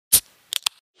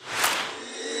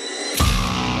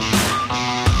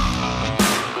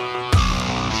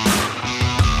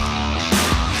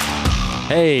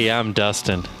Hey, I'm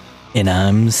Dustin. And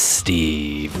I'm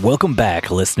Steve. Welcome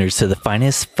back, listeners, to the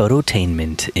finest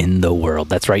phototainment in the world.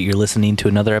 That's right, you're listening to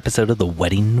another episode of the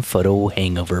Wedding Photo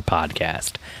Hangover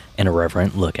podcast, an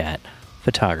irreverent look at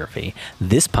photography.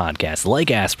 This podcast, like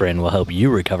aspirin, will help you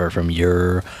recover from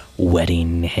your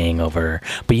wedding hangover.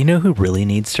 But you know who really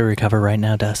needs to recover right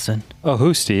now, Dustin? Oh,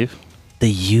 who, Steve?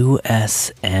 The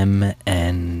USMNT.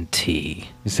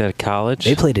 Is that college?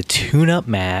 They played a tune-up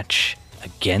match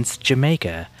against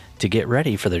Jamaica to get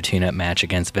ready for their tune-up match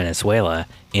against Venezuela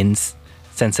in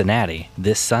Cincinnati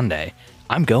this Sunday.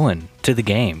 I'm going to the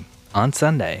game on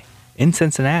Sunday in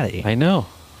Cincinnati. I know.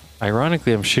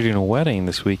 Ironically, I'm shooting a wedding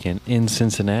this weekend in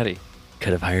Cincinnati.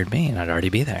 Could have hired me and I'd already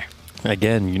be there.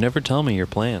 Again, you never tell me your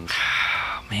plans.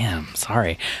 Oh, man, I'm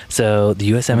sorry. So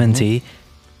the USMNT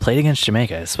played against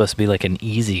Jamaica. It's supposed to be like an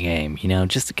easy game, you know,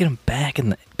 just to get them back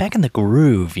in the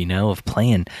groove, you know, of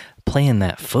playing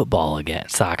that football again,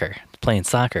 playing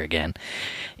soccer again.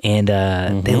 And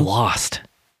they lost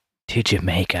to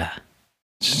Jamaica.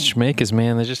 Jamaica's,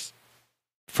 man, they're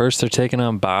taking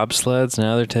on bobsleds.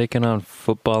 Now they're taking on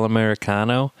football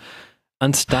Americano.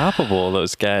 Unstoppable,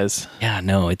 those guys. Yeah,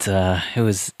 no, it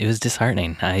was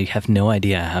disheartening. I have no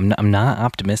idea. I'm not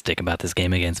optimistic about this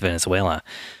game against Venezuela.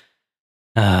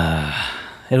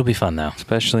 It'll be fun though,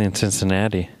 Especially in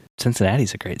Cincinnati.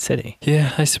 Cincinnati's a great city.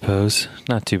 Yeah, I suppose.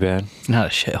 Not too bad. It's not a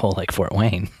shithole like Fort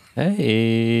Wayne.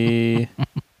 Hey.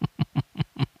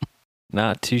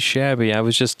 Not too shabby. I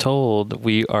was just told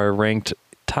we are ranked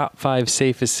top 5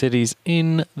 safest cities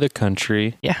in the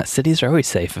country. Yeah, cities are always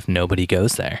safe if nobody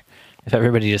goes there. If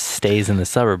everybody just stays in the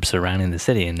suburbs surrounding the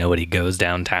city and nobody goes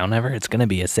downtown ever, it's going to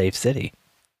be a safe city.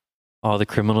 All the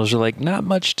criminals are like, not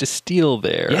much to steal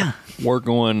there. Yeah. We're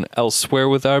going elsewhere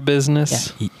with our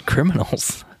business. Yeah,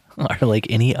 criminals are like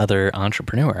any other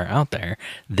entrepreneur out there.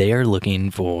 They are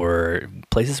looking for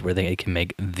places where they can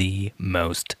make the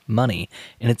most money.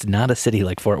 And it's not a city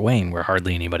like Fort Wayne where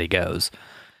hardly anybody goes.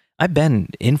 I've been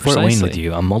in Fort Wayne with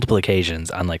you on multiple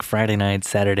occasions on like Friday nights,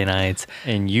 Saturday nights.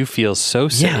 And you feel so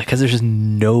safe. Yeah, because there's just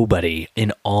nobody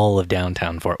in all of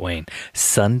downtown Fort Wayne.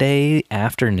 Sunday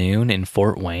afternoon in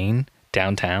Fort Wayne,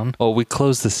 downtown. Oh, we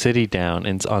close the city down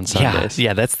on Sundays.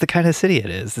 Yeah, that's the kind of city it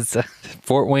is.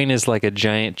 Fort Wayne is like a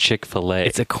giant Chick-fil-A.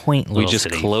 It's a quaint little city. We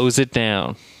just close it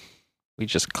down.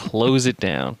 That's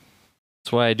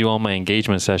why I do all my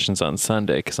engagement sessions on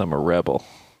Sunday, because I'm a rebel.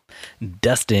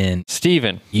 Dustin.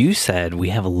 Steven. You said we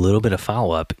have a little bit of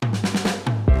follow-up.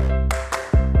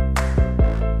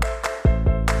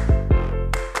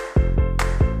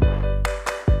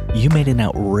 You made an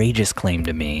outrageous claim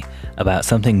to me about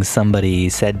something somebody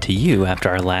said to you after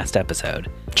our last episode.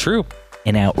 True.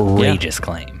 An outrageous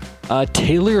claim.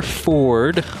 Taylor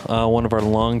Ford, one of our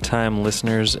longtime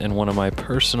listeners and one of my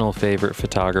personal favorite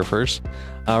photographers,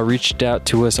 reached out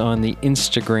to us on the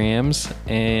Instagrams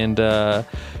and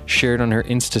shared on her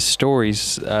Insta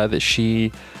stories that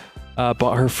she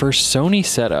bought her first Sony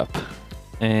setup.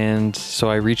 And so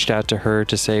I reached out to her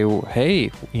to say, hey,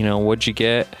 what'd you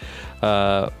get?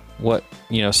 What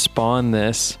spawned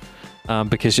this?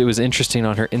 Because it was interesting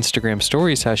on her Instagram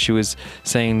stories how she was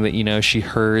saying that, she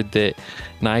heard that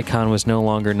Nikon was no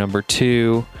longer number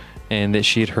 2 and that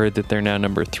she had heard that they're now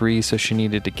number 3. So she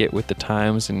needed to get with the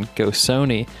times and go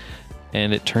Sony.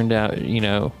 And it turned out,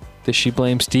 that she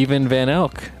blamed Steven Van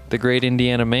Elk, the great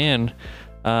Indiana man,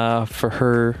 for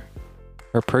her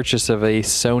purchase of a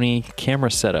Sony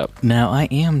camera setup. Now, I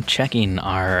am checking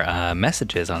our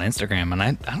messages on Instagram, and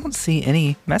I don't see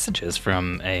any messages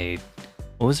from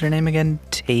what was her name again?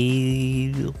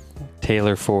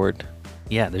 Taylor Ford.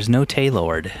 Yeah, there's no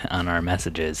Taylor on our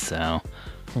messages, so...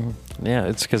 Yeah,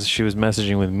 it's because she was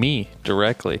messaging with me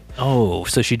directly. Oh,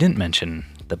 so she didn't mention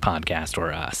the podcast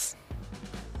or us.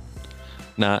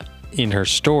 Not in her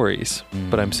stories,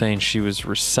 but I'm saying she was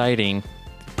reciting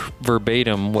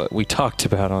verbatim what we talked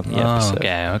about on the episode.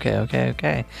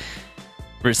 Okay.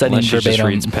 Reciting Unless verbatim. She just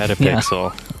reads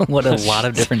Petapixel. Yeah. What a lot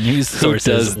of different news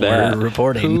sources were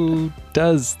reporting. Who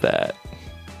does that?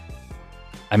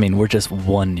 I mean, we're just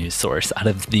one news source out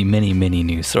of the many, many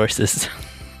news sources.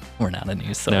 We're not a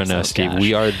news source. No, Steve. Gosh.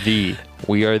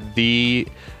 We are the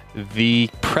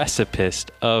precipice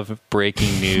of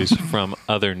breaking news from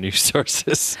other news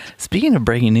sources. Speaking of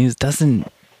breaking news, I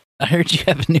heard you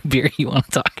have a new beer you want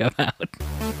to talk about.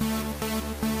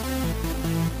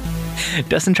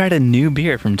 Dustin tried a new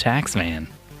beer from Taxman.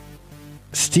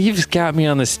 Steve's got me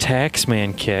on this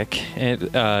Taxman kick,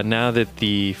 and now that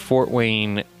the Fort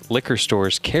Wayne liquor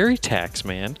stores carry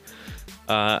Taxman,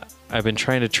 I've been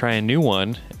trying to try a new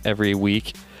one every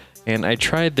week, and I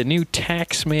tried the new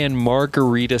Taxman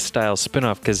margarita style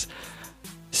spinoff because,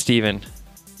 Steven,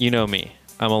 you know me.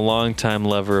 I'm a longtime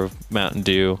lover of Mountain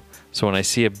Dew. So when I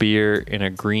see a beer in a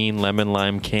green lemon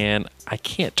lime can, I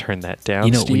can't turn that down,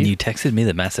 You know, Steve. when you texted me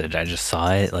the message, I just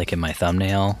saw it like in my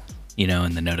thumbnail, you know,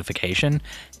 in the notification.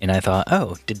 And I thought,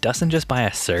 oh, did Dustin just buy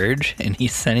a Surge? And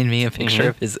he's sending me a picture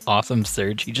of his awesome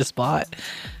Surge he just bought.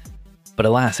 But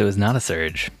alas, it was not a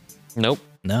Surge. Nope.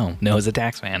 No, it was a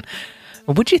Taxman.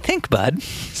 What'd you think, bud?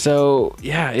 So,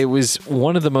 yeah, it was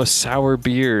one of the most sour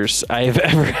beers I've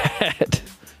ever had.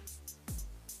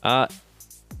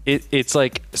 It's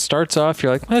like, starts off,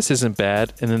 you're like, well, this isn't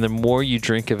bad. And then the more you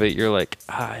drink of it, you're like,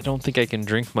 I don't think I can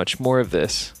drink much more of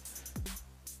this.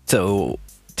 So,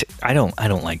 I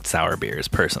don't like sour beers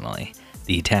personally.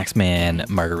 The Taxman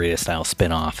Margarita style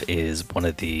spinoff is one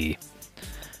of the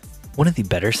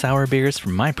better sour beers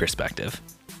from my perspective,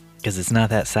 because it's not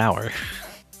that sour.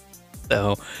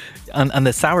 So, on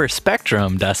the sour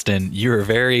spectrum, Dustin, you were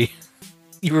very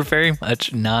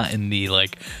much not in the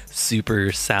like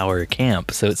super sour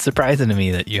camp. So it's surprising to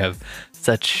me that you have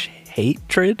such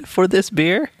hatred for this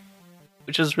beer,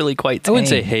 which is really quite tame. I wouldn't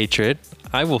say hatred.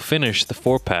 I will finish the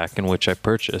 4-pack in which I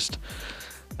purchased,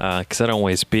 because I don't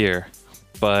waste beer.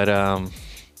 But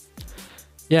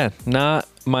yeah, not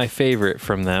my favorite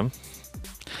from them.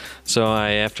 So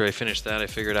after I finished that, I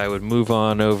figured I would move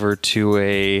on over to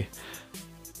a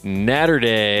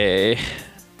Naturday.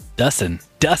 Dustin,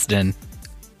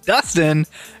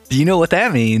 do you know what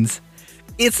that means?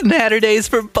 It's Naturdays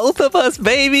for both of us,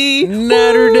 baby!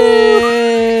 Naturday!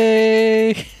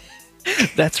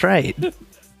 That's right.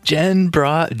 Jen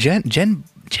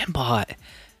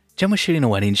was shooting a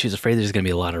wedding. She was afraid there's going to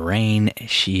be a lot of rain.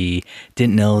 She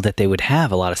didn't know that they would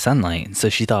have a lot of sunlight. So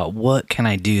she thought, what can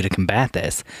I do to combat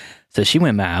this? So she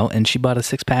went out and she bought a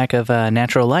 6-pack of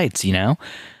Natural Lights, you know?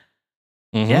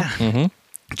 Yeah. Mm-hmm.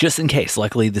 Just in case.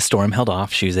 Luckily, the storm held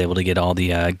off. She was able to get all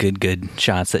the good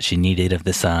shots that she needed of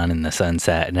the sun and the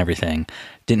sunset and everything.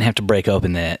 Didn't have to break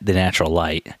open the natural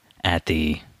light at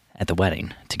the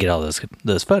wedding to get all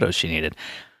those photos she needed.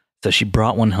 So she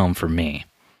brought one home for me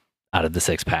out of the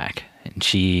 6-pack. And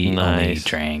she only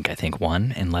drank, I think,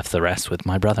 one and left the rest with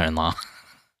my brother-in-law.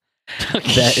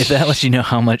 If that lets you know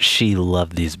how much she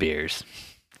loved these beers.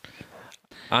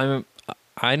 I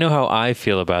know how I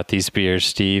feel about these beers,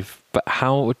 Steve. But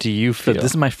how do you feel? So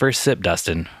this is my first sip,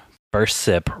 Dustin. First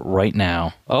sip right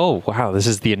now. Oh, wow. This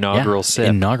is the inaugural sip.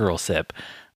 Inaugural sip.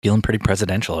 Feeling pretty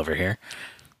presidential over here.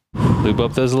 Lube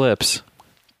up those lips.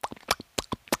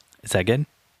 Is that good?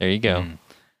 There you go.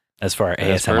 As for our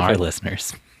That's ASMR perfect.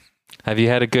 listeners. Have you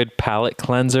had a good palate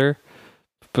cleanser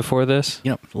before this?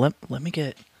 You know, let me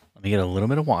get a little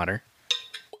bit of water.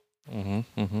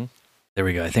 Mm-hmm. There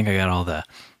we go. I think I got all the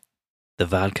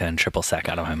vodka and triple sec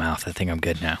out of my mouth. I think I'm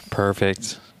good now.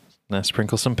 Perfect. Now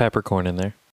sprinkle some peppercorn in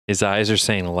there. His eyes are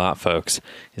saying a lot, folks.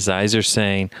 His eyes are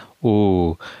saying,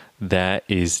 ooh, that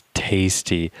is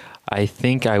tasty. I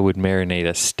think I would marinate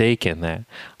a steak in that.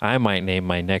 I might name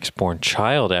my next born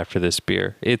child after this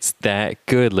beer. It's that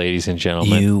good, ladies and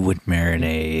gentlemen. You would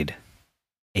marinate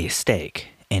a steak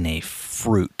in a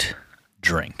fruit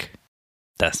drink,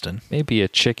 Dustin. Maybe a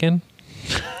chicken?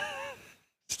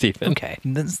 Stephen. Okay,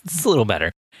 this is a little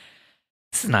better.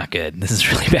 This is not good. This is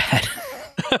really bad.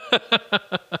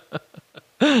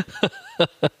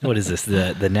 What is this?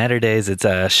 The Naturdays, it's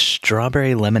a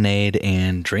strawberry lemonade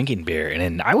and drinking beer.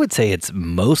 And I would say it's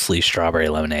mostly strawberry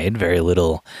lemonade, very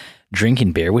little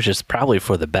drinking beer, which is probably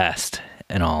for the best,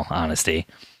 in all honesty.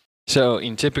 So,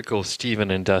 in typical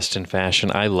Stephen and Dustin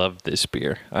fashion, I loved this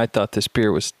beer. I thought this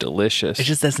beer was delicious. It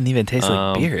just doesn't even taste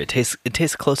like beer. It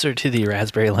tastes closer to the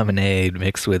raspberry lemonade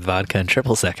mixed with vodka and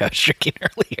triple sec I was drinking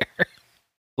earlier.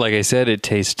 Like I said, it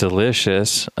tastes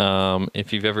delicious.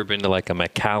 If you've ever been to like a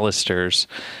McAllister's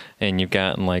and you've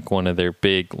gotten like one of their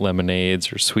big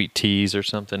lemonades or sweet teas or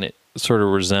something, it sort of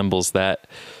resembles that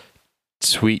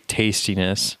sweet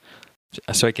tastiness.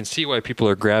 So I can see why people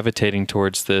are gravitating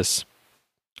towards this.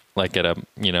 Like at a,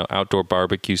 outdoor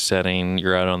barbecue setting,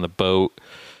 you're out on the boat,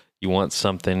 you want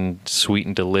something sweet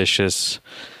and delicious.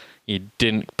 You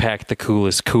didn't pack the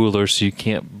coolest cooler, so you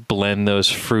can't blend those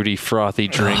fruity, frothy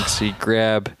drinks. So you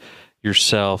grab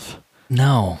yourself a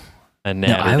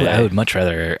Naturday. I would much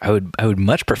rather. I would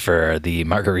much prefer the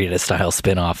margarita style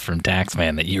spinoff from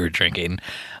Taxman that you were drinking.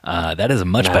 That is a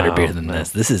much better beer than this.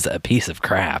 This is a piece of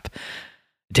crap.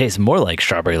 It tastes more like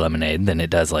strawberry lemonade than it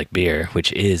does like beer,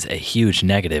 which is a huge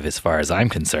negative as far as I'm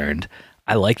concerned.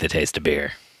 I like the taste of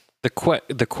beer. The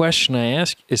question I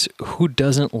ask is, who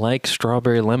doesn't like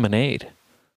strawberry lemonade?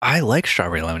 I like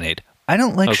strawberry lemonade. I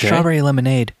don't like strawberry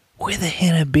lemonade with a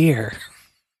hint of beer.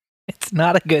 It's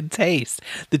not a good taste.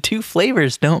 The two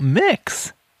flavors don't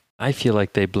mix. I feel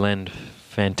like they blend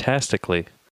fantastically.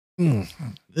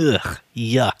 Ugh,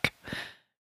 yuck.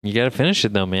 You got to finish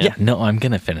it though, man. Yeah, no, I'm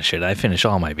gonna finish it. I finish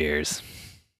all my beers.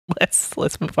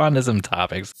 Let's move on to some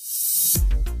topics.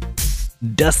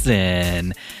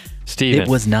 Dustin, Steven. it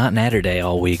was not Natter Day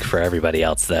all week for everybody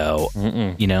else, though.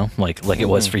 You know, like it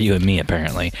was for you and me,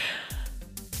 apparently.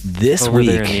 This Over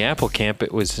week, there in the Apple camp,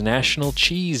 it was National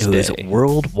Cheese it Day. was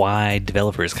Worldwide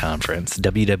Developers Conference,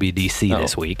 WWDC,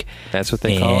 this week. That's what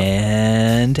they call it.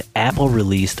 And Apple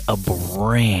released a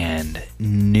brand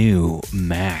new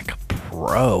Mac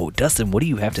Pro. Dustin, what do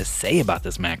you have to say about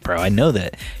this Mac Pro? I know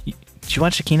that. Did you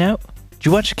watch the keynote?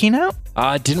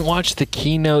 I didn't watch the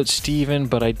keynote, Steven,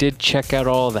 but I did check out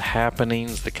all the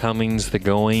happenings, the comings, the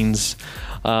goings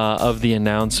of the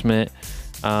announcement.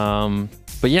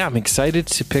 But yeah, I'm excited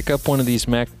to pick up one of these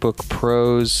MacBook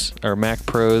Pros or Mac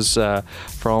Pros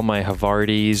for all my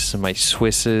Havardis and my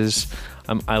Swisses.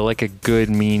 I like a good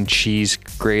mean cheese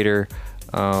grater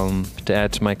to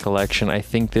add to my collection. I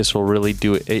think this will really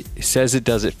do it. It says it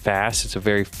does it fast. It's a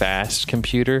very fast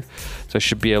computer, so I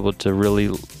should be able to really,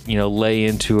 lay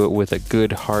into it with a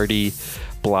good hearty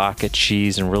block of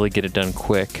cheese and really get it done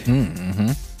quick.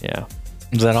 Mm-hmm. Yeah.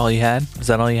 Is that all you had?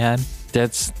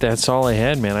 That's all I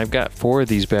had, man. I've got 4 of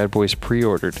these bad boys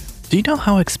pre-ordered. Do you know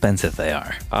how expensive they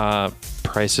are?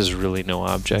 Price is really no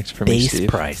object for me, Base Steve.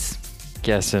 price.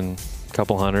 Guessing a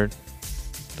couple hundred.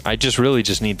 I just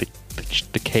need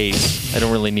the case. I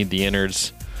don't really need the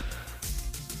innards.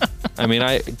 I mean,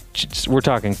 we're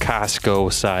talking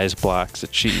Costco size blocks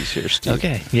of cheese here, Steve.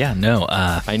 Okay, yeah, no.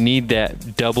 I need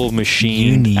that double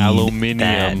machined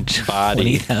aluminum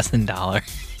body.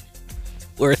 $20,000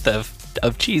 worth of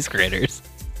cheese graters.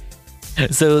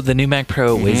 So the new Mac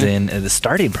Pro weighs in, the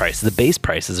starting price, the base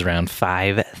price is around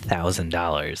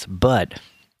 $5,000, but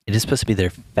it is supposed to be their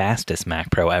fastest Mac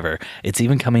Pro ever. It's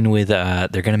even coming with, they're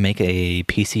going to make a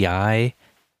PCI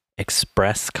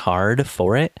Express card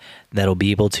for it that'll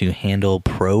be able to handle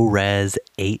ProRes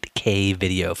 8K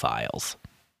video files.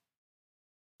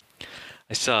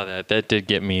 I saw that. That did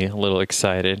get me a little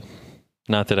excited.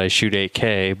 Not that I shoot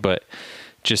 8K, but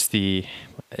just the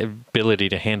ability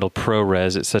to handle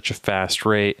ProRes at such a fast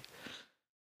rate.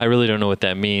 I really don't know what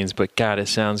that means, but God, it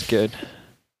sounds good.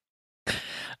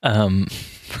 ProRes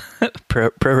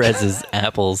is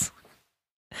Apple's.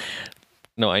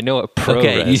 No, I know what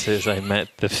ProRes is. I meant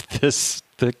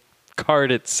the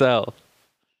card itself.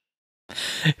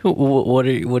 What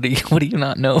do you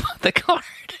not know about the card?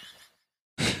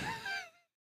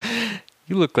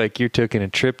 You look like you're taking a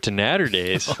trip to Natter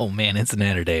Days. Oh man, it's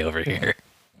Natter Day over here.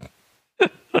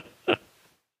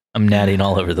 I'm natting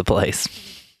all over the place.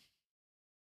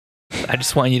 I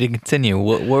just want you to continue.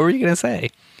 What were you gonna say?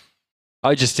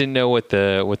 I just didn't know what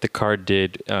the card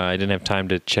did. I didn't have time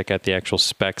to check out the actual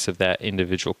specs of that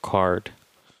individual card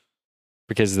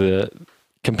because the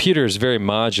computer is very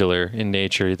modular in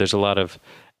nature. There's a lot of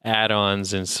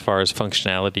add-ons as far as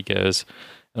functionality goes.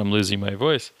 I'm losing my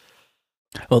voice.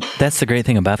 Well, that's the great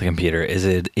thing about the computer is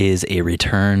it is a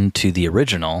return to the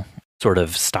original sort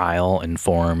of style and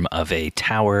form of a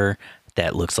tower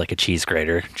that looks like a cheese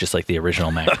grater, just like the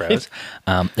original Mac Pros.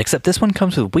 Except this one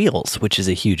comes with wheels, which is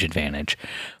a huge advantage.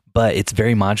 But it's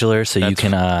very modular, so you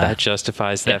can... that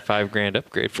justifies that $5,000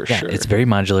 upgrade for sure. It's very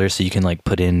modular, so you can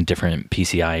put in different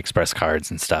PCI Express cards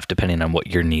and stuff depending on what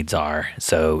your needs are.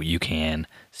 So you can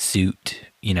suit,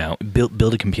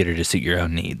 build a computer to suit your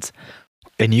own needs.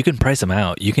 And you can price them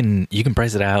out. You can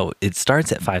price it out. It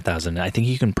starts at $5,000. I think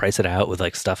you can price it out with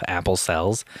stuff Apple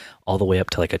sells all the way up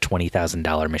to a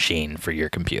 $20,000 machine for your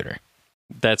computer.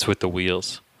 That's with the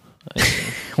wheels.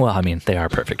 Well, I mean, they are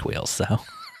perfect wheels, so.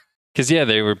 Because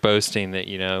they were boasting that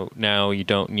now you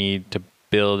don't need to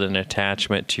build an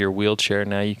attachment to your wheelchair.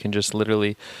 Now you can just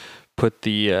literally put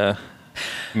the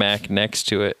Mac next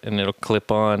to it, and it'll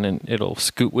clip on, and it'll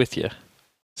scoot with you.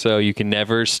 So you can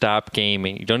never stop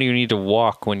gaming. You don't even need to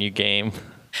walk when you game.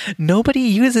 Nobody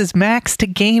uses Macs to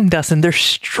game, Dustin. They're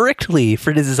strictly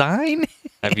for design.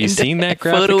 Have you seen that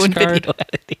photo graphics and card? Video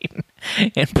editing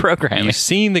and programming. You've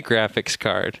seen the graphics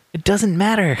card. It doesn't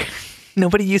matter.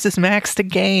 Nobody uses Macs to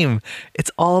game. It's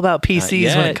all about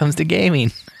PCs when it comes to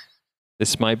gaming.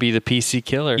 This might be the PC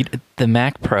killer. The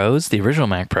Mac Pros, the original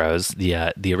Mac Pros,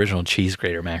 the original cheese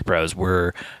grater Mac Pros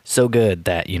were so good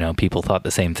that, people thought the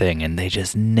same thing and they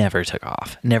just never took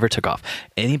off.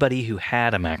 Anybody who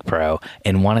had a Mac Pro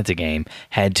and wanted to game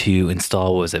had to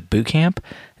install, Boot Camp?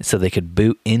 So they could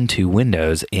boot into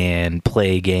Windows and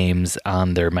play games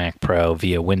on their Mac Pro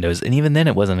via Windows. And even then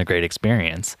it wasn't a great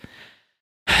experience.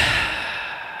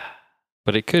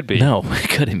 But it could be. No, it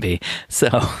couldn't be. So...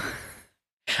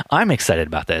 I'm excited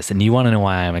about this, and you want to know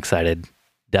why I'm excited?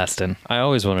 Dustin, I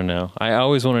always want to know. I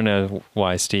always want to know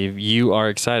why, Steve. You are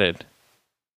excited.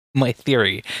 my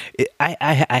theory.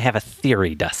 I have a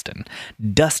theory, Dustin.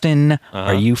 Dustin,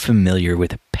 are you familiar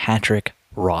with Patrick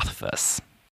Rothfuss?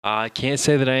 I can't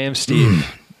say that I am,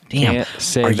 Steve. Damn. Can't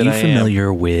say Are that you I am.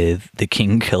 familiar with the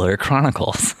Kingkiller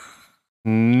Chronicles?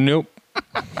 Nope.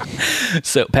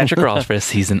 So Patrick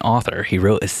Rothfuss, he's an author. He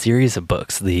wrote a series of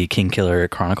books, the Kingkiller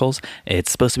Chronicles.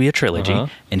 It's supposed to be a trilogy,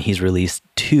 and he's released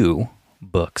 2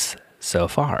 books so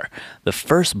far. The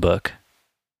first book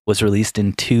was released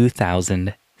in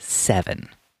 2007.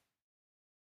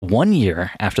 1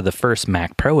 year after the first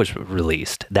Mac Pro was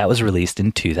released. That was released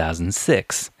in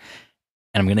 2006.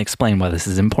 And I'm going to explain why this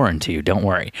is important to you. Don't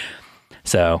worry.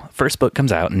 So, first book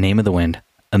comes out, Name of the Wind.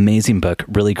 Amazing book,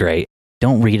 really great.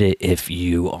 Don't read it if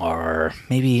you are,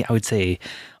 maybe I would say,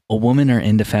 a woman or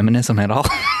into feminism at all.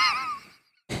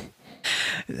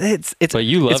 But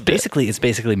you loved it's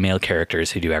basically male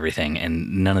characters who do everything,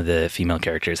 and none of the female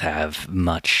characters have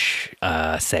much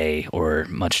say or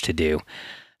much to do.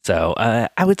 So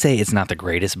I would say it's not the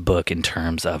greatest book in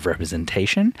terms of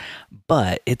representation,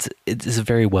 but it's a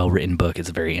very well written book.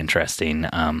 It's very interesting.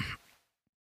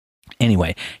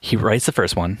 Anyway, he writes the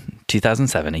first one,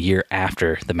 2007, a year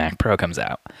after the Mac Pro comes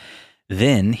out.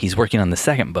 Then he's working on the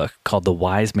second book called The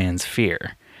Wise Man's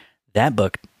Fear. That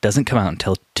book doesn't come out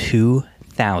until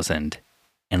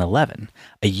 2011,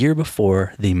 a year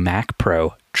before the Mac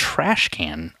Pro trash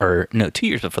can, 2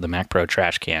 years before the Mac Pro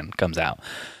trash can comes out.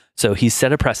 So he's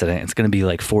set a precedent. It's going to be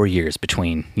like 4 years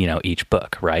between, each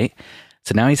book, right?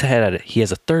 So now he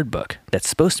has a third book that's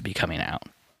supposed to be coming out,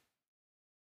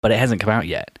 but it hasn't come out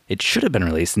yet. It should have been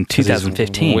released in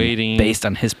 2015 based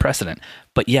on his precedent.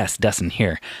 But yes, Dustin,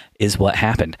 here is what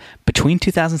happened. Between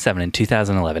 2007 and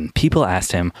 2011, people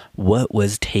asked him what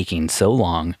was taking so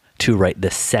long to write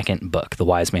the second book, The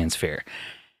Wise Man's Fear.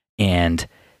 And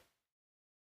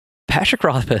Patrick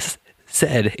Rothfuss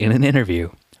said in an interview,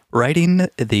 writing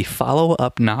the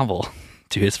follow-up novel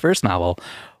to his first novel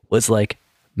was like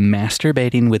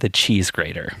masturbating with a cheese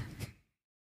grater.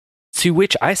 To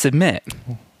which I submit,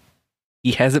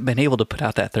 he hasn't been able to put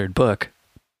out that third book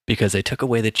because they took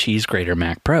away the cheese grater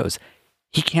Mac Pros.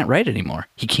 He can't write anymore.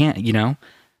 He can't,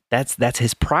 that's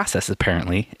his process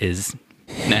apparently, is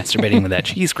masturbating with that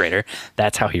cheese grater.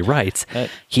 That's how he writes.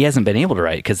 He hasn't been able to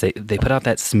write because they put out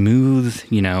that smooth,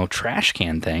 trash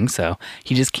can thing. So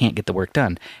he just can't get the work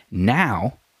done.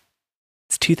 Now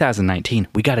it's 2019.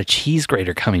 We got a cheese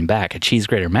grater coming back, a cheese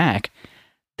grater Mac.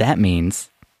 That means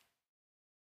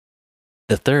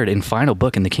the third and final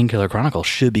book in the Kingkiller Chronicles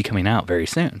should be coming out very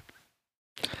soon.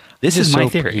 This is my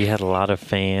theory. He had a lot of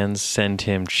fans send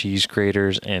him cheese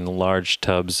graters and large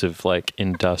tubs of like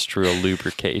industrial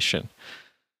lubrication.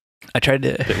 I tried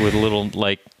to with little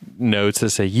like notes that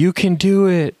say "You can do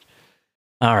it."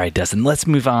 All right, Dustin. Let's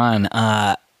move on.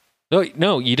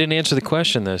 No, you didn't answer the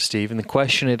question though, Steve. And the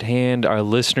question at hand, our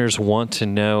listeners want to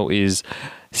know is: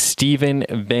 Steven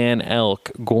Van Elk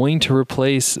going to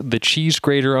replace the cheese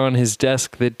grater on his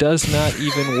desk that does not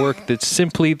even work, that's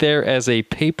simply there as a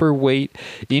paperweight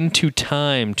into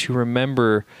time to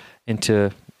remember and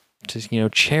to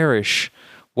cherish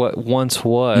what once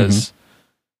was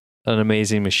an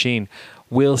amazing machine?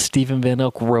 Will Steven Van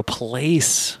Elk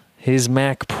replace his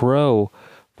Mac Pro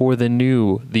for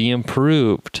the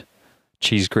improved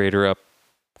cheese grater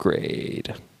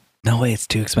upgrade? No way, it's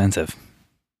too expensive.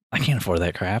 I can't afford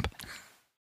that crap.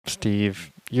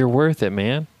 Steve, you're worth it,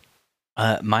 man.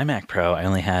 My Mac Pro I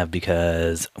only have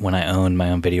because when I owned my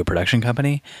own video production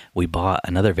company, we bought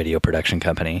another video production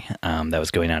company that was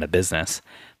going out of business,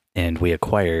 and we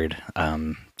acquired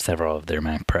several of their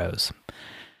Mac Pros.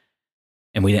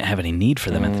 And we didn't have any need for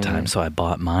them at the time, so I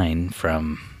bought mine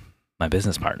from my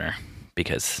business partner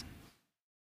because,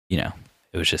 it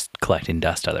was just collecting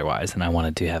dust otherwise, and I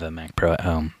wanted to have a Mac Pro at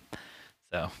home.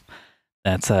 So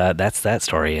that's that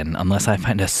story, and unless I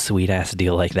find a sweet-ass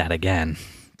deal like that again,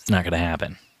 it's not going to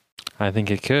happen. I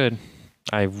think it could.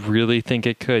 I really think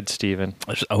it could, Steven.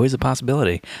 There's always a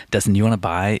possibility. Dustin, do you want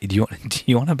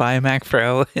to buy a Mac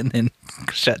Pro and then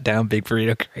shut down Big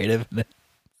Burrito Creative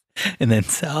and then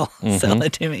sell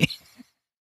it to me?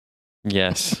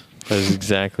 Yes, that is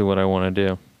exactly what I want to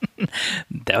do.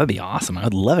 That would be awesome. I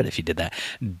would love it if you did that.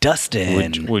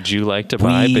 Dustin. Would you like to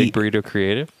buy Big Burrito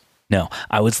Creative? No.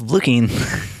 I was looking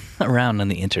around on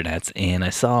the internet and I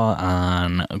saw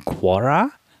on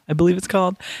Quora, I believe it's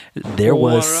called, there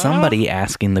was somebody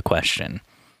asking the question.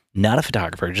 Not a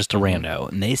photographer, just a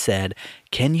rando. And they said,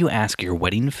 can you ask your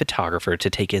wedding photographer to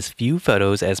take as few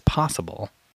photos as possible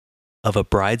of a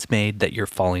bridesmaid that you're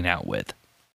falling out with?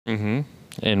 Mm-hmm.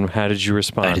 And how did you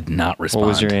respond? I did not respond. What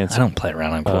was your answer? I don't play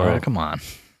around on Quora. Come on.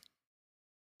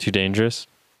 Too dangerous?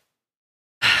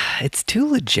 It's too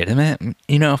legitimate.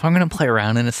 You know, if I'm going to play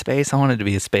around in a space, I want it to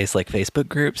be a space like Facebook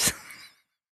groups.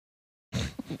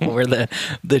 Where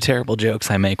the terrible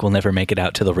jokes I make will never make it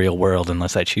out to the real world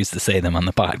unless I choose to say them on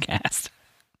the podcast.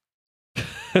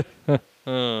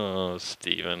 Oh,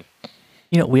 Steven.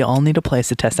 You know, we all need a place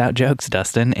to test out jokes,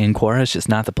 Dustin, and Quora is just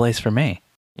not the place for me.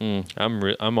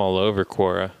 I'm all over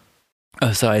Quora.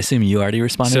 Oh, so I assume you already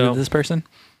responded to this person?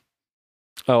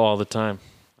 Oh, all the time.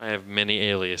 I have many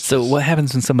aliases. So what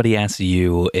happens when somebody asks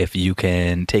you if you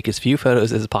can take as few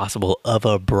photos as possible of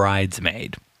a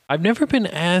bridesmaid? I've never been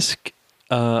asked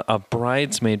a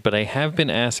bridesmaid, but I have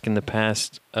been asked in the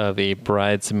past of a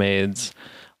bridesmaid's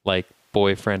like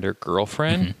boyfriend or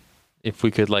girlfriend if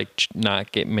we could like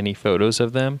not get many photos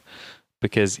of them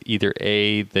because either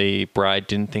A, the bride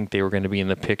didn't think they were going to be in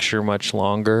the picture much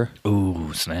longer.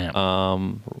 Ooh, snap.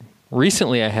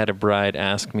 Recently, I had a bride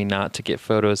ask me not to get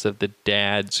photos of the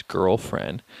dad's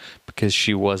girlfriend because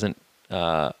she wasn't,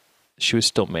 she was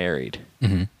still married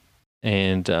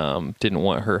and didn't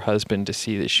want her husband to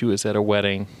see that she was at a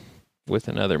wedding with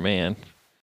another man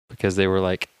because they were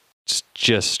like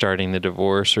just starting the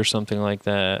divorce or something like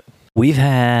that. We've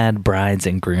had brides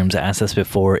and grooms ask us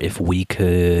before if we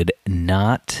could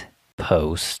not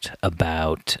post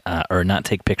about or not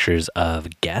take pictures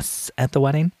of guests at the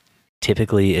wedding.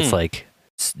 Typically, it's like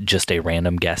just a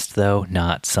random guest, though,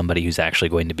 not somebody who's actually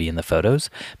going to be in the photos.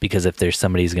 Because if there's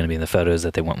somebody who's going to be in the photos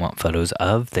that they won't want photos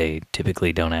of, they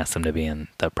typically don't ask them to be in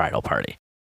the bridal party.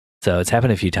 So it's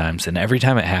happened a few times. And every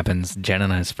time it happens, Jen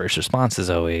and I's first response is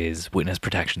always witness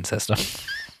protection system.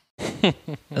 And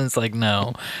it's like,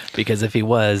 no, because if he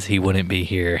was, he wouldn't be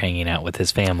here hanging out with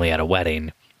his family at a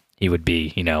wedding. He would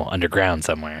be, you know, underground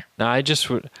somewhere. Now,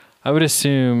 I would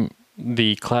assume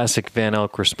the classic Van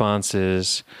Elk response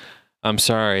is, I'm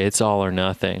sorry, it's all or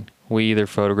nothing. We either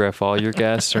photograph all your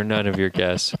guests or none of your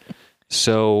guests.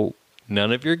 So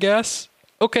none of your guests?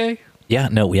 Okay. Yeah,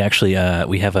 no, we actually,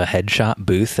 we have a headshot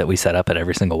booth that we set up at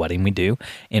every single wedding we do.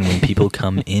 And when people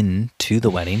come in to the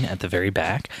wedding at the very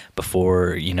back,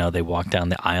 before, you know, they walk down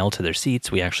the aisle to their seats,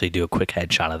 we actually do a quick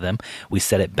headshot of them. We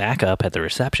set it back up at the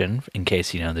reception in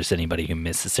case, you know, there's anybody who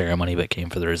missed the ceremony but came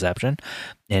for the reception.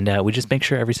 And we just make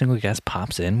sure every single guest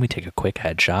pops in. We take a quick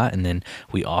headshot and then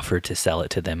we offer to sell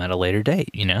it to them at a later date,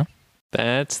 you know?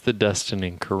 That's the Dustin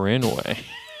and Corinne way.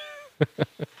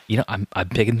 You know, I'm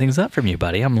picking things up from you,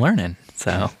 buddy. I'm learning.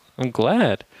 So I'm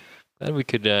glad we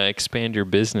could expand your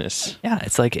business. Yeah,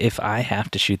 it's like if I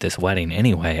have to shoot this wedding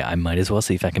anyway, I might as well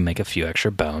see if I can make a few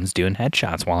extra bones doing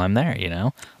headshots while I'm there, you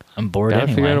know? I'm bored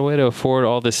anyway. Figure out a way to afford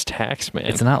all this tax, man.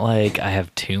 It's not like I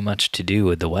have too much to do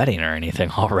with the wedding or anything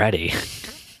already.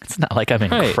 It's not like I'm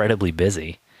incredibly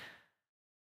busy.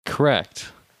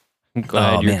 Correct. I'm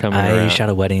glad you're coming around. I shot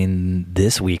a wedding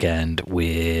this weekend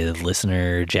with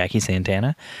listener Jackie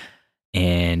Santana,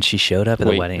 and she showed up at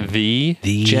the wedding. The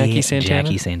Jackie Santana?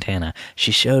 Jackie Santana.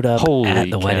 She showed up at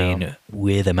the wedding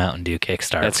with a Mountain Dew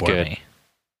Kickstart for me.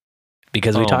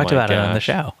 Because we talked about it on the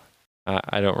show.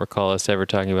 I don't recall us ever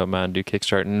talking about Mountain Dew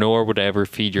Kickstart, nor would I ever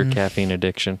feed your caffeine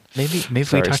addiction. Maybe we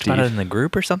talked about it in the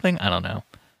group or something. I don't know.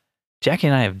 Jackie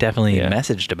and I have definitely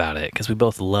messaged about it because we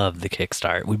both love the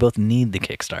Kickstart. We both need the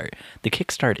Kickstart. The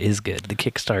Kickstart is good. The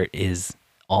Kickstart is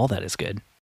all that is good.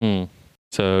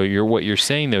 So what you're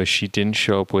saying, though, is she didn't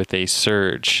show up with a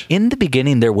surge. In the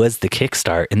beginning, there was the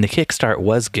Kickstart, and the Kickstart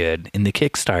was good. And the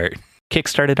Kickstart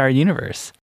kickstarted our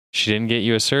universe. She didn't get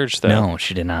you a surge, though. No,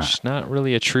 she did not. She's not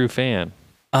really a true fan.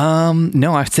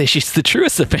 No, I'd say she's the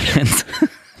truest of fans.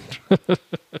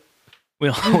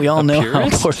 We all know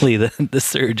how poorly the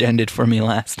surge ended for me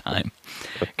last time.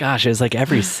 Gosh, it was like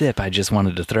every sip I just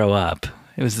wanted to throw up.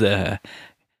 It was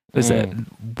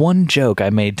one joke I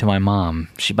made to my mom.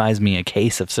 She buys me a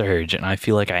case of Surge, and I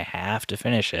feel like I have to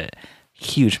finish it.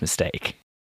 Huge mistake.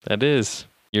 That is.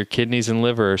 Your kidneys and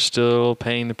liver are still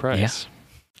paying the price. Yeah.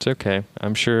 It's okay.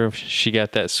 I'm sure she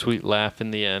got that sweet laugh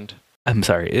in the end. I'm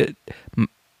sorry.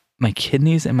 My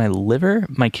kidneys and my liver?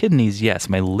 My kidneys, yes.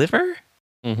 My liver?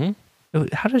 Mm-hmm.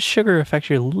 How does sugar affect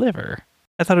your liver?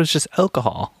 I thought it was just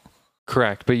alcohol.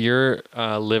 Correct, but your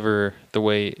liver, the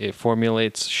way it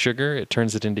formulates sugar, it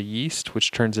turns it into yeast,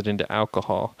 which turns it into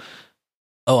alcohol.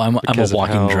 Oh, I'm a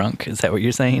walking drunk. Is that what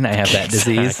you're saying? I have that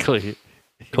disease? Exactly.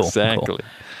 Cool. Exactly. Cool.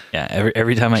 Yeah,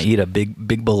 every time I eat a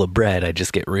big bowl of bread, I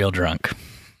just get real drunk.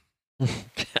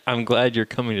 I'm glad you're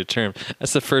coming to terms.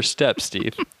 That's the first step,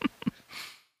 Steve.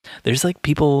 There's like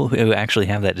people who actually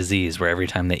have that disease where every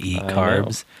time they eat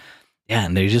carbs,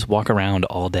 and they just walk around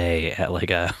all day at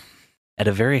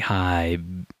a very high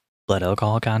blood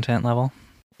alcohol content level.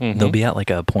 Mm-hmm. They'll be at like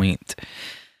a point,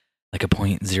 Like a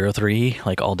 .03,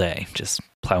 like all day, just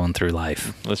plowing through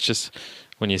life. Let's just,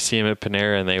 when you see him at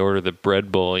Panera and they order the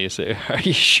bread bowl, you say, "Are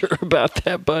you sure about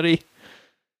that, buddy?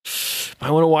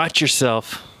 I want to watch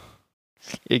yourself."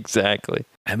 Exactly.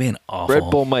 That'd be an awful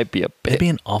Bread bowl might be a bit. It'd be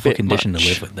an awful condition much to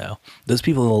live with, though. Those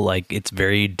people, like, it's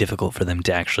very difficult for them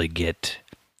to actually get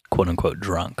 "quote unquote"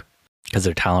 drunk because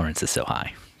their tolerance is so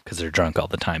high because they're drunk all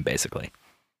the time, basically.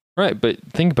 Right, but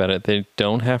think about it. They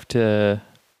don't have to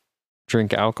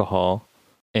drink alcohol,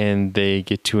 and they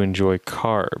get to enjoy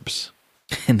carbs.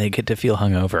 And they get to feel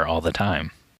hungover all the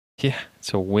time. Yeah,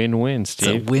 it's a win-win,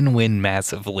 Steve. It's a win-win,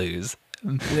 massive lose.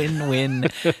 Win-win,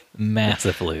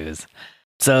 massive lose.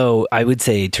 So I would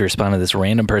say, to respond to this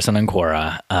random person on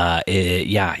Quora,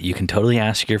 yeah, you can totally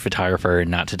ask your photographer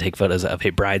not to take photos of a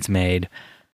bridesmaid.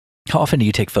 How often do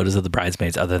you take photos of the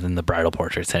bridesmaids other than the bridal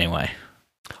portraits anyway?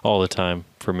 All the time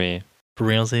for me. For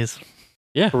realsies?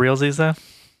 Yeah. For realsies, though?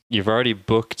 You've already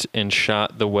booked and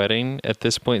shot the wedding at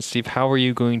this point, Steve. How are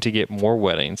you going to get more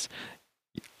weddings?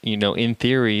 You know, in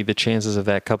theory, the chances of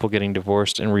that couple getting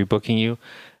divorced and rebooking you,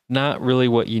 not really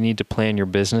what you need to plan your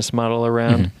business model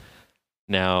around. Mm-hmm.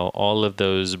 Now, all of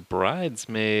those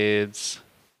bridesmaids,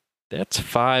 that's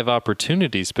 5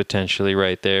 opportunities potentially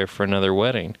right there for another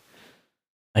wedding.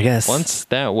 I guess. Once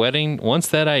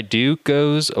that I do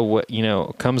goes,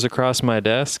 comes across my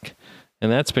desk,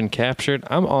 and that's been captured,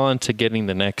 I'm on to getting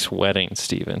the next wedding,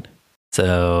 Stephen.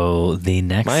 So the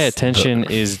next... My attention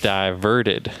is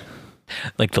diverted.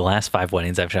 Like the last 5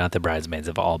 weddings I've shot, the bridesmaids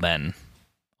have all been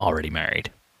already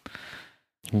married.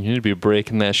 You need to be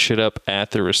breaking that shit up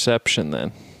at the reception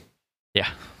then. Yeah.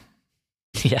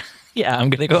 Yeah, I'm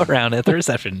going to go around at the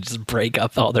reception and just break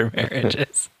up all their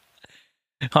marriages.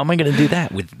 How am I going to do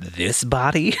that? With this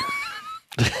body?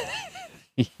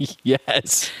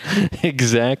 Yes,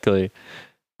 exactly.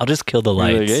 I'll just kill the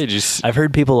lights. Like, hey, I've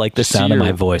heard people like the sound of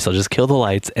my voice. I'll just kill the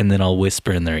lights and then I'll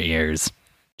whisper in their ears.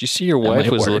 Did you see your wife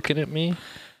was looking at me?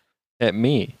 At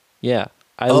me. Yeah.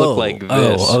 I look like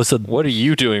this. So what are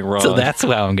you doing wrong? So that's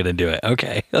how I'm going to do it.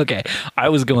 Okay. I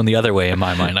was going the other way in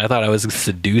my mind. I thought I was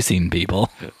seducing people.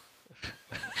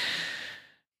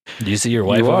 Do you see your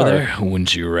wife over there?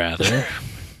 Wouldn't you rather?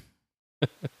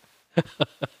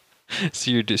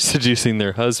 So you're just seducing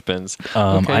their husbands.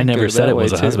 Okay, I never said it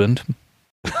was a husband.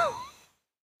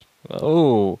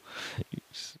 Oh,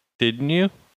 didn't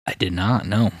you? I did not,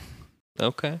 no.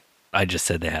 Okay. I just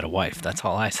said they had a wife. That's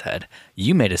all I said.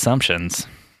 You made assumptions.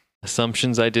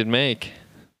 Assumptions I did make.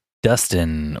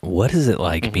 Dustin, what is it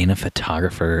like being a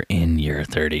photographer in your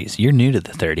 30s? You're new to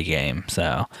the 30 game,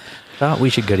 so thought we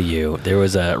should go to you. There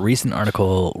was a recent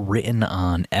article written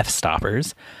on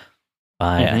f-stoppers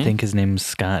by, I think his name's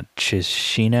Scott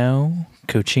Cochino.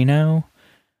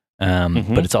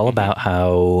 But it's all about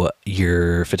how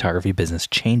your photography business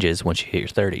changes once you hit your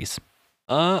 30s.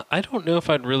 I don't know if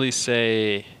I'd really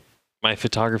say my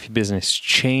photography business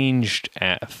changed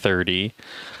at 30.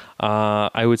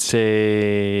 I would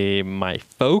say my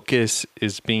focus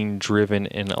is being driven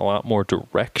in a lot more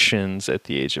directions at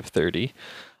the age of 30,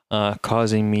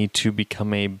 causing me to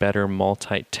become a better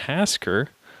multitasker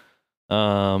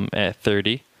at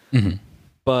 30. Mm-hmm.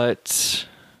 But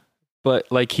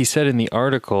like he said in the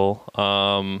article,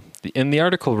 the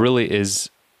article really is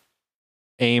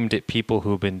aimed at people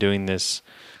who've been doing this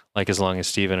like as long as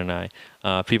Steven and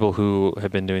I, people who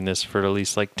have been doing this for at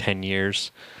least like 10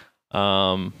 years.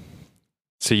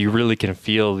 So you really can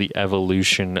feel the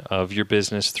evolution of your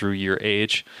business through your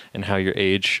age and how your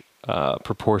age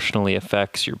proportionally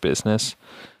affects your business.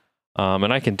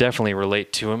 And I can definitely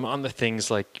relate to him on the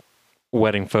things like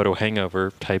wedding photo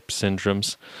hangover type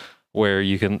syndromes, where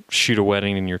you can shoot a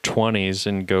wedding in your 20s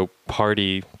and go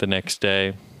party the next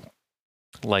day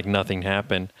like nothing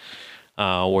happened.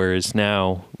 Whereas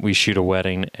now we shoot a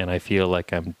wedding and I feel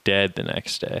like I'm dead the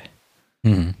next day.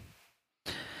 Mm-hmm.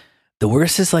 The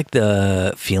worst is like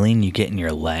the feeling you get in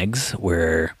your legs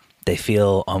where they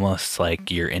feel almost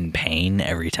like you're in pain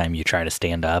every time you try to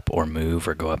stand up or move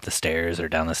or go up the stairs or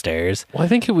down the stairs. Well, I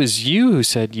think it was you who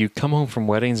said you come home from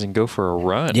weddings and go for a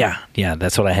run. Yeah,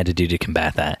 that's what I had to do to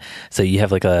combat that. So you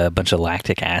have like a bunch of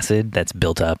lactic acid that's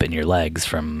built up in your legs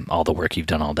from all the work you've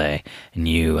done all day, and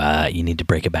you need to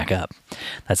break it back up.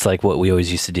 That's like what we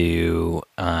always used to do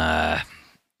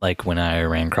like when I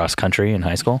ran cross country in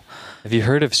high school. Have you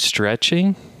heard of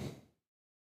stretching?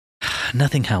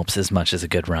 Nothing helps as much as a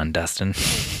good run, Dustin.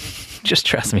 Just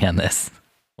trust me on this.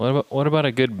 What about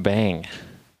a good bang?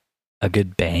 A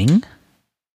good bang?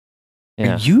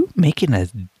 Yeah. Are you making a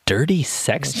dirty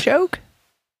sex joke?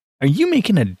 Are you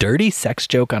making a dirty sex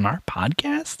joke on our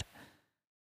podcast?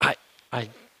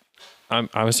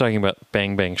 I was talking about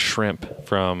Bang Bang Shrimp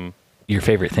from Your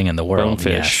favorite thing in the world,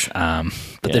 Bonefish.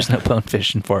 yes. But there's no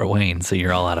bonefish in Fort Wayne, so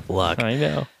you're all out of luck. I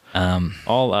know.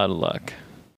 All out of luck.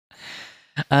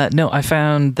 No, I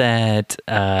found that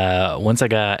once I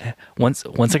got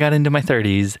into my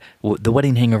 30s, the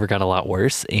wedding hangover got a lot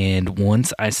worse. And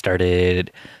once I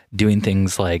started doing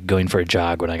things like going for a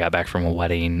jog when I got back from a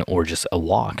wedding, or just a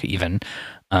walk, even,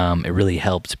 it really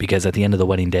helped, because at the end of the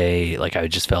wedding day, like, I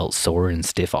just felt sore and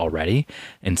stiff already,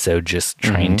 and so just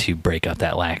trying to break up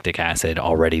that lactic acid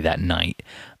already that night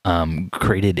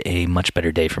created a much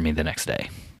better day for me the next day.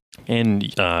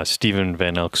 And Stephen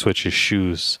Van Elk switches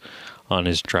shoes on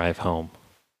his drive home.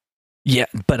 Yeah,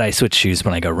 but I switch shoes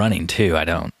when I go running too. I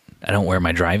don't wear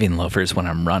my driving loafers when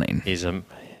I'm running. He's a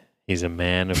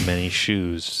man of many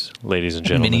shoes, ladies and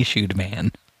gentlemen. Many-shoed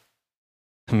man.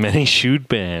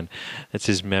 Many-shoed man. That's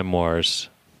his memoirs.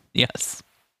 Yes.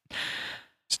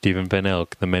 Stephen Van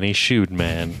Elk, the many-shoed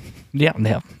man.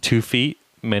 Yeah. 2 feet,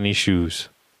 many shoes.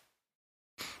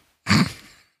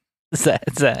 Is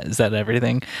that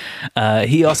everything?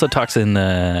 He also talks in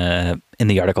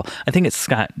the article. I think it's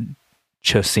Scott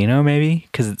Chousineau, maybe,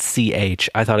 because it's CH.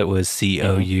 I thought it was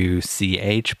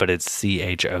COUCH, but it's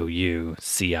CHOUCINO.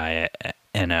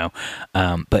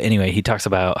 But anyway, he talks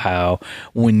about how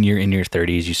when you're in your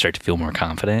 30s, you start to feel more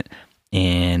confident.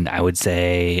 And I would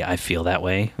say I feel that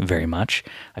way very much.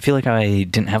 I feel like I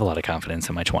didn't have a lot of confidence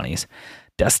in my 20s.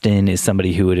 Dustin is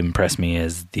somebody who would impress me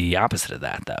as the opposite of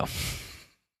that, though.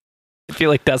 I feel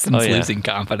like Dustin's losing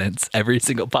confidence every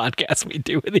single podcast we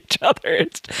do with each other.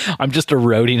 I'm just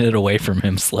eroding it away from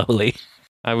him slowly.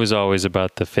 I was always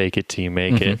about the fake it till you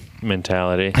make it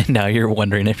mentality. And now you're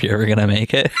wondering if you're ever going to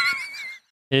make it.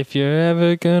 If you're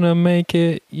ever going to make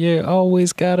it, you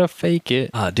always got to fake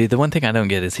it. Dude, the one thing I don't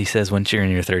get is he says once you're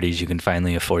in your 30s, you can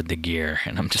finally afford the gear.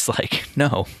 And I'm just like,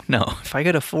 no. If I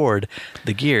could afford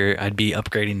the gear, I'd be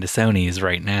upgrading to Sony's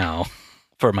right now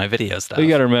for my video stuff. You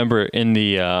got to remember, in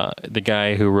the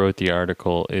guy who wrote the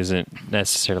article isn't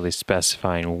necessarily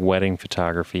specifying wedding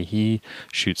photography. He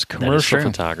shoots commercial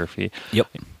photography. Yep.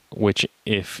 Which,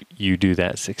 if you do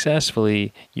that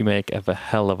successfully, you make a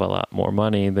hell of a lot more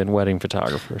money than wedding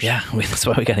photographers. Yeah, that's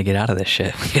why we got to get out of this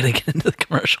shit. We got to get into the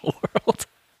commercial world.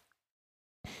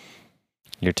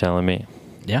 You're telling me?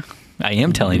 Yeah, I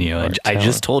am telling you. I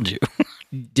just told you.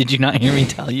 Did you not hear me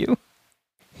tell you?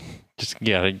 Just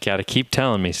gotta keep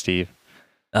telling me, Steve.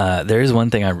 There is one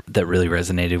thing that really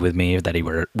resonated with me that he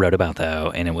wrote about,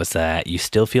 though, and it was that you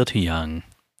still feel too young,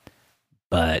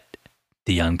 but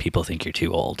the young people think you're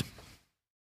too old.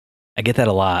 I get that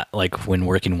a lot, like when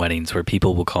working weddings, where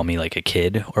people will call me like a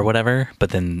kid or whatever, but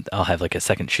then I'll have like a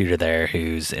second shooter there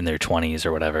who's in their 20s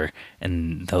or whatever,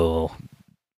 and they'll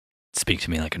speak to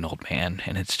me like an old man,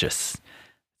 and it's just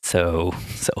so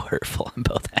hurtful on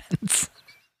both ends.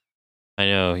 I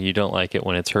know you don't like it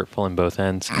when it's hurtful on both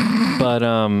ends, but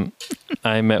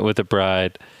I met with a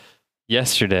bride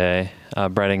yesterday,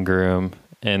 bride and groom,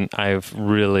 and I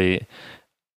really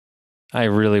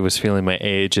was feeling my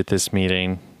age at this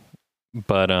meeting,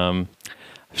 but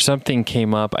something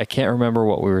came up. I can't remember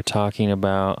what we were talking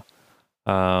about,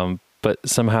 but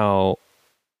somehow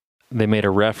they made a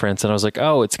reference, and I was like,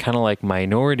 oh, it's kind of like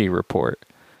Minority Report.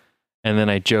 And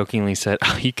then I jokingly said,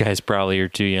 oh, you guys probably are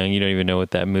too young. You don't even know what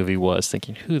that movie was.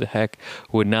 Thinking, who the heck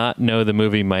would not know the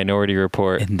movie Minority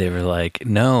Report? And they were like,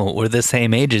 no, we're the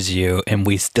same age as you, and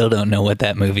we still don't know what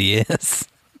that movie is.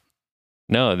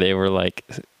 No, they were like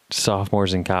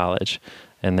sophomores in college,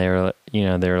 and they were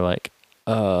like,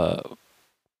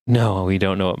 no, we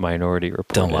don't know what Minority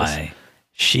Report is. Don't lie.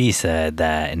 She said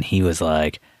that, and he was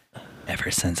like, ever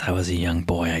since I was a young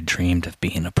boy, I dreamed of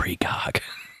being a precog.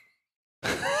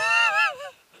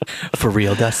 For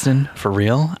real, Dustin, for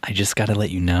real, I just got to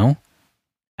let you know,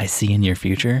 I see in your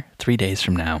future, 3 days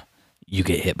from now, you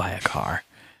get hit by a car.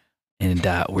 And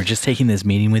we're just taking this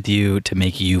meeting with you to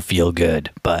make you feel good,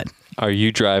 but... Are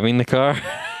you driving the car?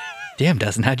 Damn,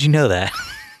 Dustin, how'd you know that?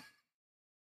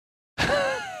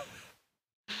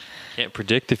 Can't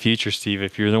predict the future, Steve,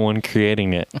 if you're the one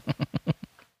creating it.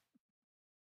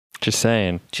 Just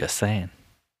saying. Just saying.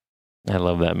 I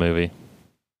love that movie.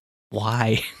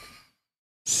 Why?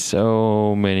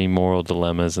 So many moral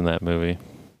dilemmas in that movie.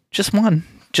 Just one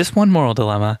moral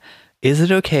dilemma. Is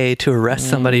it okay to arrest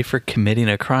somebody for committing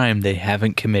a crime they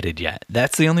haven't committed yet?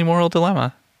 That's the only moral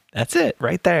dilemma. That's it,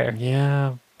 right there.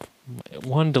 Yeah.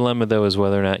 One dilemma, though, is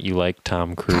whether or not you like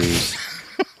Tom Cruise.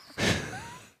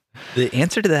 The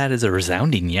answer to that is a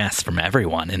resounding yes from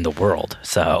everyone in the world.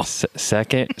 So,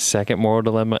 second moral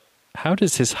dilemma, how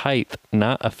does his height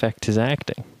not affect his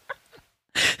acting?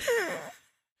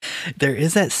 There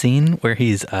is that scene where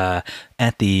he's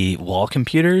at the wall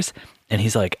computers And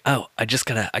he's like, "Oh, I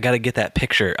gotta get that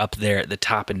picture up there at the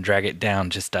top and drag it down.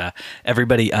 Just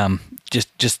everybody,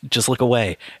 just look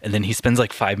away." And then he spends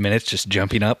like 5 minutes just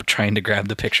jumping up, trying to grab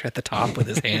the picture at the top with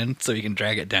his hand so he can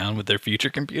drag it down with their future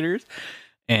computers.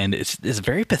 And it's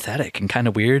very pathetic and kind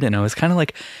of weird. And I was kind of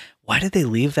like, why did they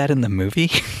leave that in the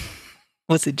movie?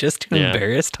 Was it just to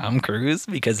embarrass Tom Cruise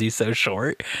because he's so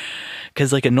short?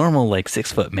 Because like a normal like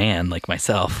 6 foot man like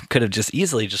myself could have just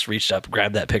easily just reached up,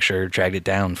 grabbed that picture, dragged it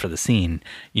down for the scene.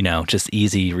 You know, just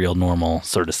easy, real normal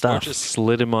sort of stuff. Or just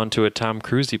slid him onto a Tom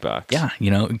Cruise box. Yeah,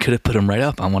 you know, could have put him right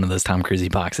up on one of those Tom Cruise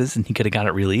boxes, and he could have got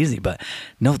it really easy. But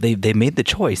no, they made the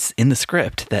choice in the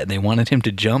script that they wanted him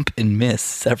to jump and miss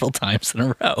several times in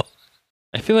a row.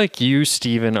 I feel like you,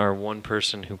 Steven, are one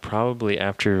person who probably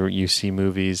after you see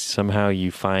movies, somehow you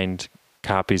find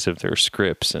copies of their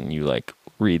scripts and you like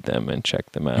read them and check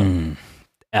them out.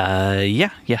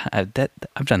 Yeah, I've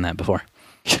done that before.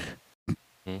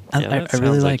 I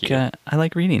really like I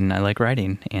like reading, I like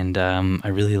writing, and I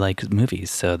really like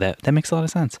movies, so that makes a lot of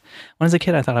sense. When I was a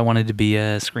kid, I thought I wanted to be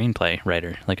a screenplay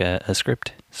writer, like a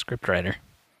script writer.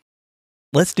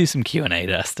 Let's do some Q&A,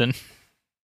 Dustin.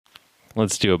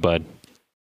 Let's do it, bud.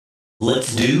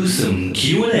 Let's do some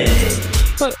Q&A.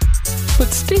 But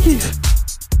Steve.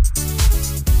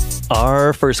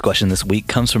 Our first question this week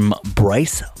comes from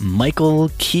Bryce Michael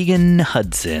Keegan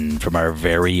Hudson from our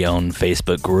very own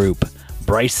Facebook group.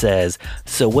 Bryce says,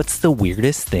 "So what's the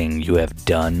weirdest thing you have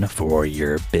done for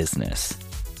your business?"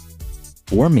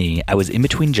 For me, I was in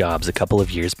between jobs a couple of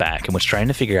years back and was trying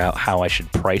to figure out how I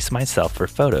should price myself for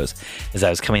photos as I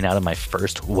was coming out of my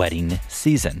first wedding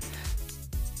season.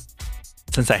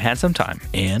 Since I had some time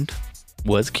and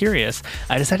was curious,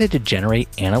 I decided to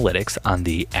generate analytics on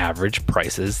the average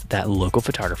prices that local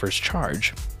photographers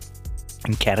charge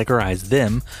and categorize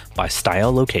them by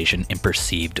style, location, and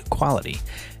perceived quality.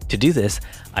 To do this,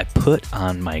 I put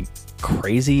on my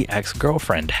crazy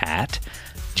ex-girlfriend hat,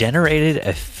 generated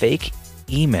a fake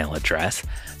email address,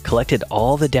 collected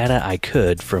all the data I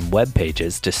could from web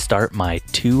pages to start my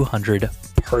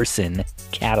 200-person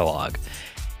catalog,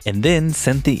 and then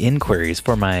sent the inquiries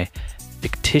for my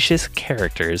fictitious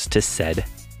characters to said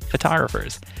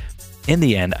photographers. In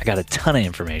the end, I got a ton of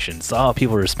information, saw how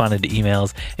people responded to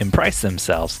emails, and priced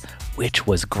themselves, which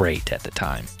was great at the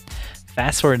time.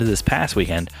 Fast forward to this past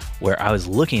weekend, where I was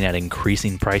looking at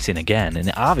increasing pricing again,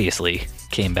 and obviously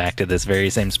came back to this very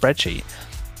same spreadsheet.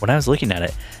 When I was looking at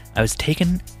it, I was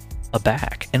taken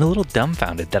aback and a little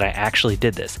dumbfounded that I actually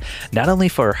did this, not only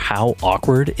for how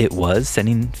awkward it was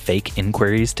sending fake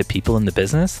inquiries to people in the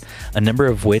business, a number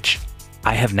of which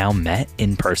I have now met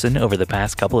in person over the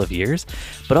past couple of years,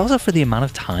 but also for the amount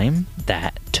of time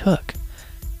that took.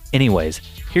 Anyways,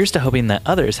 here's to hoping that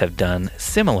others have done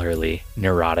similarly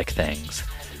neurotic things.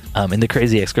 And the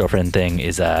crazy ex-girlfriend thing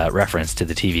is a reference to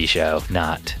the TV show,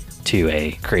 not to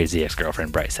a crazy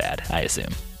ex-girlfriend Bryce had, I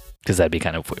assume. Because that'd be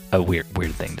kind of a weird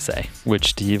thing to say. Which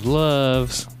Steve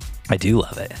loves. I do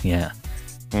love it, yeah.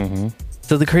 Mm-hmm.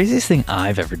 So the craziest thing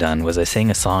I've ever done was I sang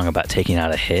a song about taking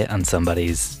out a hit on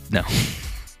somebody's... No.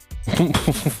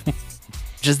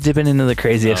 Just dipping into the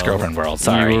crazy ex-girlfriend world,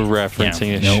 sorry. You were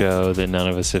referencing a show that none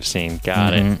of us have seen.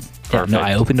 Got it. Perfect. Yeah, no,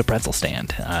 I opened a pretzel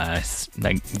stand. I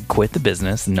quit the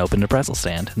business and opened a pretzel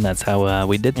stand, and that's how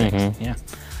we did things, yeah.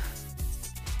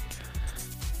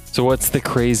 So what's the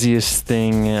craziest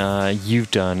thing you've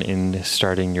done in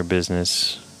starting your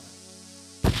business?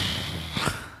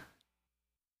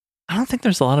 I don't think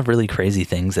there's a lot of really crazy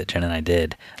things that Jen and I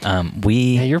did.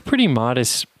 Yeah, you're pretty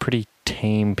modest, pretty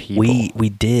tame people. We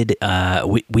did.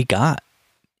 We got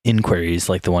inquiries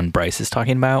like the one Bryce is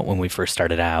talking about when we first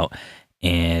started out,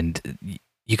 and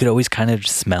you could always kind of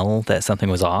smell that something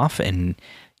was off, and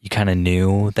you kind of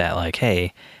knew that like,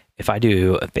 hey, if I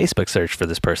do a Facebook search for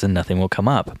this person, nothing will come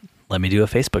up. Let me do a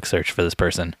Facebook search for this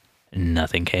person.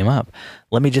 Nothing came up.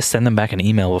 Let me just send them back an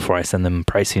email before I send them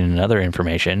pricing and other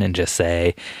information and just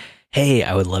say, hey,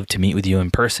 I would love to meet with you in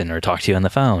person or talk to you on the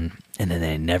phone. And then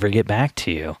they never get back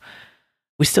to you.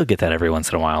 We still get that every once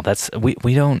in a while.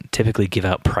 We don't typically give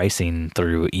out pricing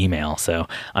through email. So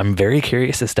I'm very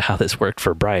curious as to how this worked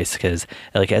for Bryce, because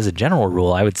like as a general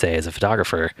rule, I would say as a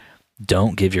photographer,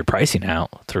 don't give your pricing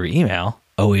out through email.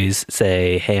 Always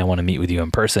say, hey, I want to meet with you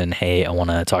in person. Hey, I want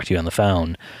to talk to you on the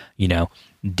phone. You know,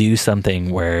 do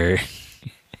something where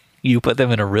you put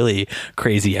them in a really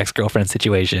crazy ex-girlfriend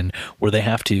situation where they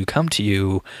have to come to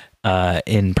you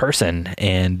in person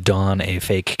and don a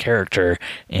fake character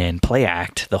and play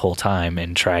act the whole time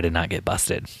and try to not get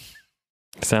busted.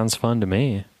 Sounds fun to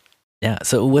me. Yeah.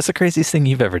 So what's the craziest thing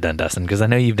you've ever done, Dustin? Because I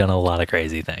know you've done a lot of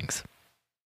crazy things.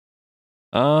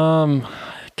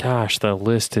 Gosh, the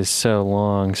list is so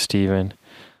long, Steven.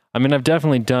 I mean, I've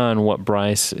definitely done what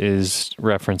Bryce is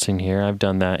referencing here. I've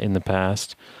done that in the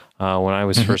past when I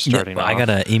was first starting off. I got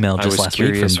an email just last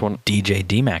week from when DJ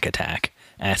DMAC Attack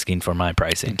asking for my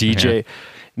pricing.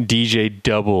 DJ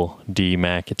Double D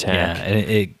Mac Attack.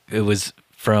 Yeah, it was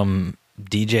from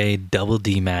DJ Double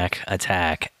D Mac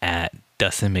Attack at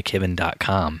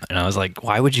DustinMcKibben.com. And I was like,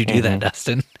 why would you do that,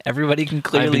 Dustin? Everybody can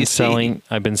clearly see.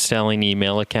 I've been selling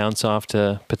email accounts off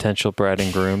to potential bride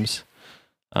and grooms.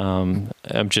 I'm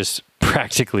just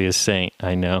practically a saint,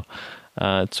 I know.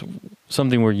 It's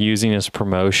something we're using as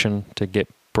promotion to get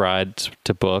brides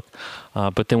to book.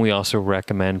 But then we also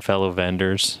recommend fellow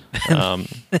vendors. And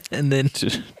then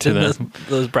to them.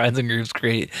 Those brides and grooms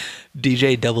create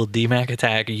DJ Double DMAC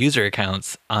Attack user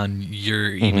accounts on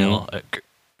your email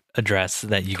address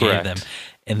that you gave them.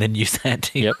 And then use that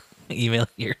to email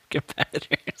your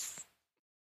competitors.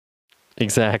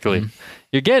 Exactly.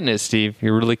 You're getting it, Steve.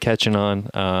 You're really catching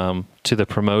on to the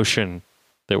promotion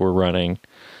that we're running.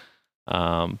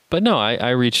 But no,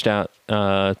 I reached out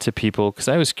to people because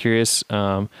I was curious.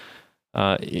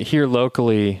 Here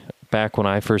locally, back when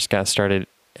I first got started,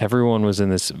 everyone was in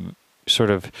this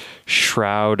sort of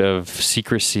shroud of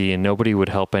secrecy, and nobody would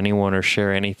help anyone or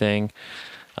share anything.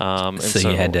 So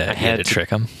you had to trick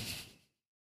them.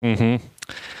 Mm-hmm.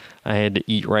 I had to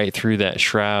eat right through that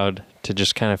shroud to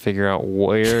just kind of figure out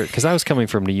where, because I was coming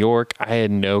from New York. I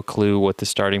had no clue what the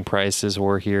starting prices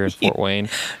were here in Fort Wayne.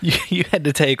 You had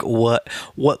to take what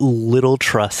little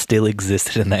trust still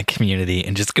existed in that community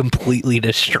and just completely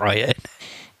destroy it.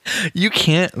 You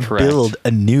can't build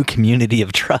a new community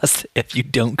of trust if you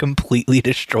don't completely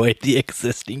destroy the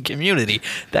existing community.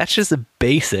 That's just a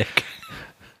basic.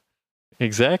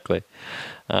 Exactly.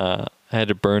 I had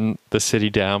to burn the city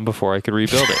down before I could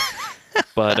rebuild it.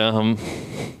 But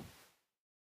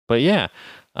yeah.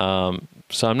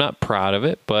 So I'm not proud of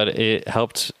it, but it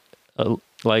helped,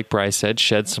 like Bryce said,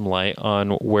 shed some light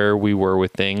on where we were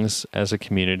with things as a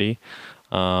community.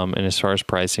 And as far as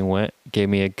pricing went, gave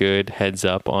me a good heads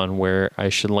up on where I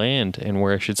should land and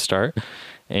where I should start,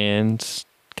 and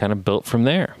kind of built from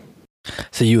there.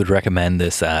 So you would recommend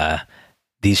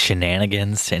these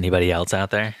shenanigans to anybody else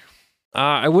out there?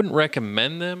 I wouldn't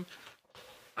recommend them.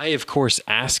 I, of course,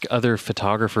 ask other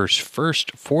photographers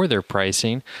first for their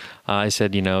pricing. I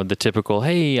said, the typical,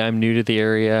 hey, I'm new to the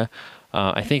area.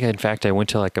 I think, in fact, I went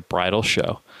to like a bridal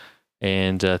show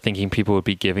and thinking people would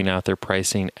be giving out their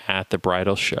pricing at the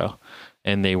bridal show,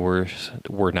 and they were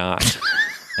not.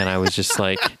 And I was just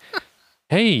like,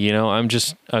 hey, I'm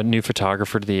just a new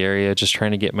photographer to the area, just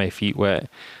trying to get my feet wet.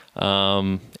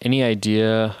 Any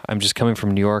idea? I'm just coming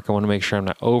from New York. I want to make sure I'm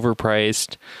not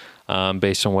overpriced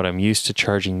based on what I'm used to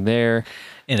charging there.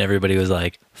 And everybody was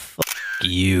like, fuck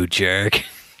you, jerk.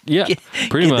 Yeah,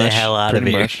 pretty much. Get the hell out of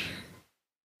here.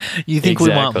 You think we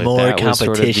want more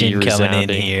competition coming in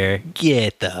here?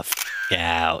 Get the fuck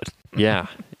out. Yeah,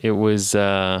 it was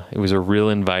a real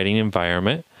inviting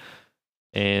environment.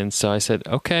 And so I said,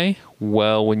 okay,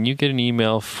 well, when you get an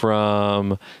email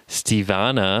from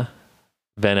Stevana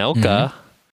Vanelka,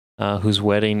 whose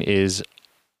wedding is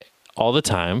all the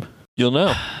time, you'll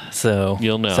know. So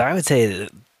you'll know. So I would say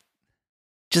that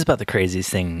just about the craziest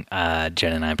thing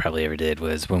Jen and I probably ever did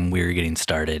was when we were getting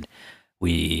started,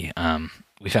 we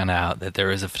found out that there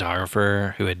was a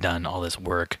photographer who had done all this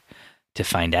work to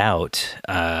find out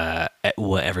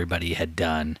what everybody had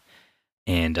done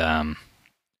and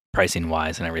pricing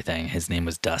wise and everything. His name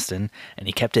was Dustin, and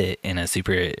he kept it in a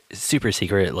super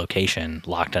secret location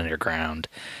locked underground.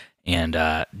 And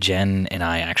Jen and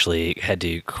I actually had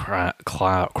to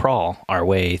crawl our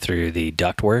way through the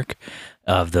ductwork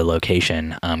of the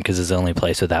location because it's the only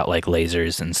place without like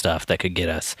lasers and stuff that could get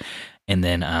us. And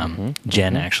then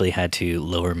Jen actually had to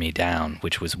lower me down,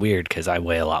 which was weird because I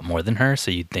weigh a lot more than her,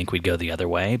 so you'd think we'd go the other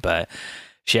way, but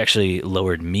she actually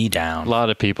lowered me down. A lot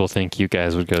of people think you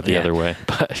guys would go the other way,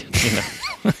 but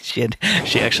she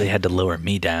actually had to lower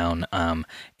me down. And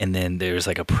then there was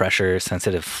like a pressure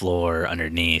sensitive floor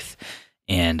underneath,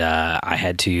 and I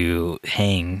had to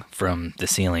hang from the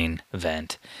ceiling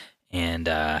vent, and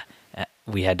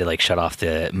we had to like shut off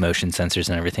the motion sensors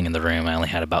and everything in the room. I only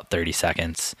had about 30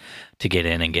 seconds to get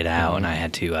in and get out, and I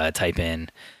had to type in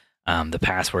the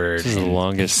password. This is the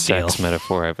longest sex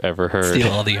metaphor I've ever heard.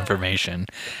 Steal all the information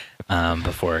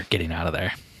before getting out of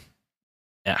there.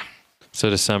 Yeah. So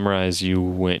to summarize, you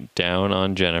went down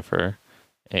on Jennifer,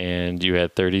 and you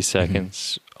had 30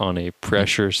 seconds on a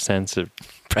pressure sensitive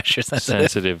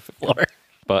floor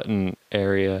button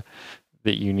area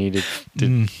that you needed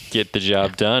to get the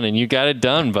job done, and you got it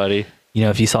done, buddy. You know,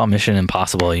 if you saw Mission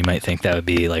Impossible, you might think that would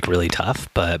be like really tough,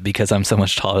 but because I'm so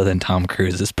much taller than Tom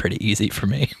Cruise, it's pretty easy for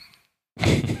me.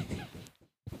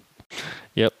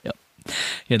 Yep.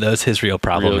 You know, that was his real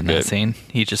problem Real in that good. scene.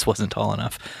 He just wasn't tall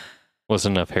enough.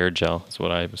 Wasn't enough hair gel, is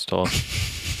what I was told.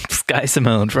 Sky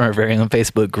Simone from our very own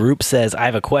Facebook group says, I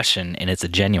have a question, and it's a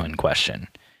genuine question.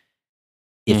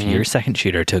 If your second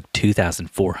shooter took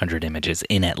 2,400 images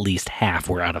and at least half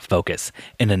were out of focus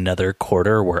and another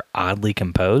quarter were oddly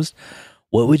composed,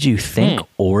 what would you think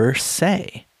or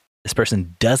say? This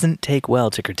person doesn't take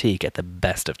well to critique at the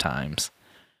best of times.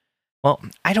 Well,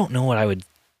 I don't know what I would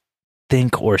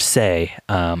think or say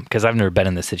because I've never been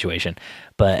in this situation.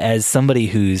 But as somebody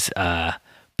who's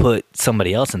put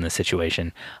somebody else in this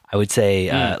situation, I would say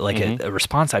a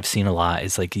response I've seen a lot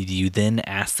is like you then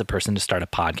ask the person to start a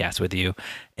podcast with you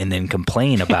and then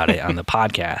complain about it on the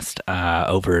podcast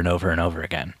over and over and over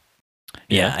again.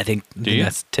 Yeah, I think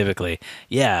that's typically,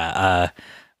 a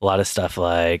lot of stuff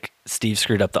like Steve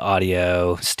screwed up the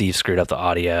audio.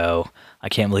 I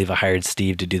can't believe I hired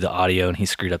Steve to do the audio and he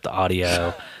screwed up the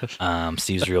audio.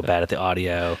 Steve's real bad at the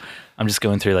audio. I'm just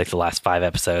going through like the last 5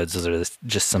 episodes. Those are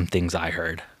just some things I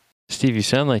heard. Steve, you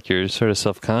sound like you're sort of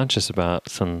self-conscious about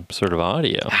some sort of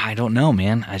audio. I don't know,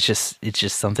 man. It's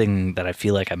just something that I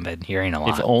feel like I've been hearing a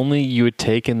lot. If only you had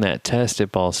taken that test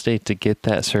at Ball State to get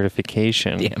that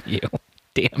certification. Damn you.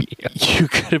 You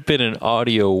could have been an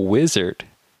audio wizard.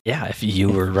 Yeah, if you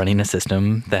were running a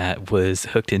system that was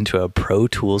hooked into a Pro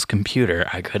Tools computer,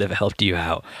 I could have helped you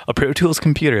out. A Pro Tools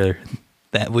computer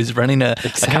that was running a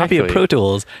copy of Pro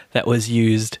Tools that was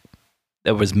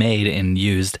made and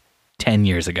used 10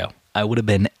 years ago. I would have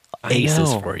been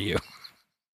aces for you.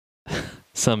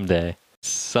 Someday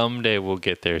we'll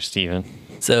get there, Steven.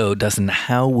 So, Dustin,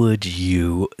 how would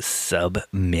you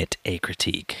submit a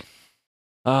critique?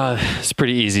 It's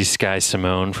pretty easy. Sky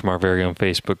Simone from our very own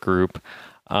Facebook group.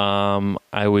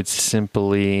 I would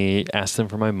simply ask them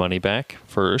for my money back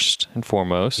first and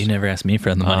foremost. You never asked me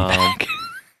for the money back.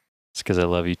 It's because I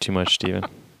love you too much, Steven.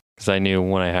 Because I knew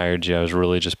when I hired you, I was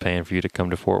really just paying for you to come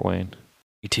to Fort Wayne.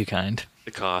 You're too kind.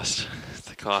 The cost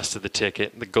of the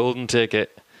ticket, the golden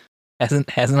ticket. Hasn't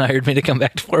hired me to come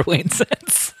back to Fort Wayne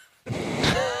since.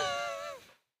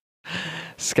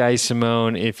 Sky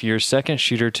Simone, if your second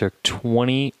shooter took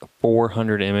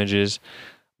 2,400 images,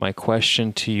 my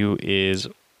question to you is,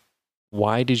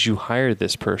 why did you hire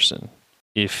this person?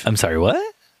 I'm sorry,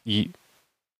 what?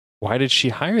 Why did she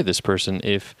hire this person?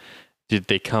 Did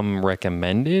they come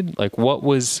recommended? What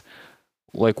was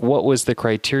the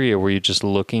criteria? Were you just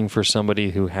looking for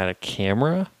somebody who had a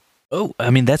camera? Oh, I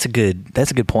mean, that's a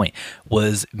good point.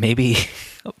 Was maybe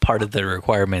part of the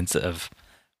requirements of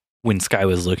when Sky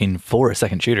was looking for a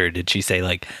second shooter, did she say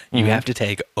you have to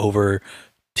take over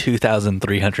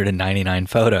 2,399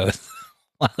 photos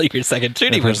while you're second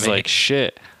shooting with me? Like,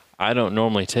 shit, I don't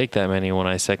normally take that many when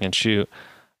I second shoot.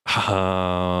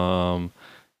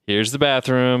 Here's the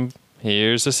bathroom,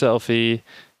 here's a selfie,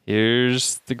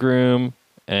 here's the groom,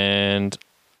 and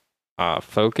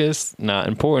focus, not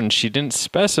important. She didn't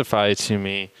specify to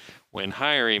me when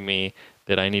hiring me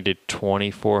that I needed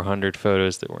 2,400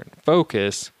 photos that were in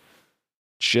focus,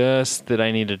 just that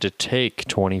I needed to take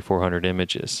 2,400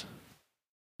 images.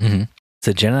 Mm-hmm.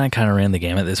 So Jen and I kind of ran the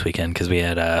gamut this weekend because we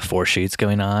had 4 shoots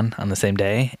going on the same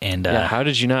day. And how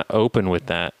did you not open with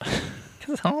that?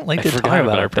 Because I don't like to talk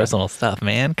about our personal stuff,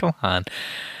 man. Come on.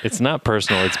 It's not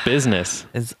personal. It's business.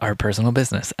 It's our personal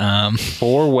business.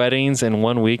 4 weddings in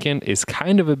 1 weekend is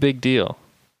kind of a big deal.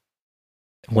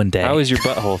 One day. How is your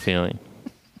butthole feeling?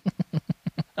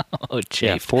 Oh, chief.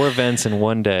 Yeah, 4 events in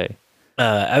 1 day.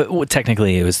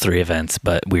 Technically, it was 3 events,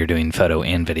 but we were doing photo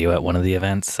and video at one of the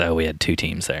events, so we had 2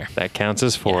 teams there. That counts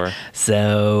as 4. Yeah.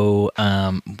 So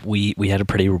we had a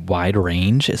pretty wide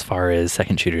range as far as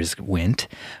second shooters went.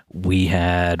 We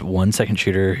had one second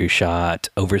shooter who shot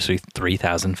over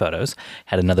 3,000 photos,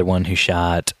 had another one who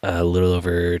shot a little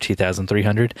over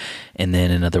 2,300, and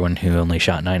then another one who only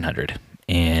shot 900.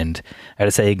 And I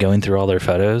gotta say, going through all their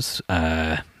photos,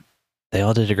 they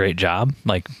all did a great job.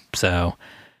 So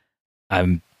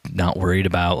I'm not worried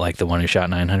about the one who shot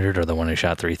 900 or the one who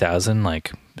shot 3,000.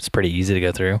 It's pretty easy to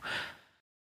go through.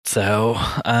 So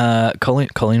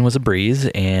Colleen was a breeze,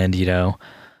 and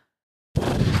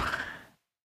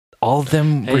all of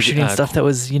them were shooting stuff that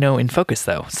was in focus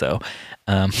though. So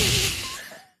I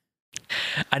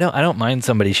don't mind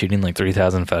somebody shooting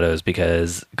 3,000 photos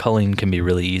because culling can be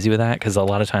really easy with that. Because a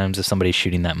lot of times if somebody's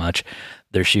shooting that much,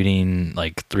 they're shooting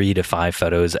 3 to 5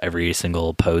 photos every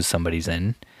single pose somebody's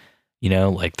in.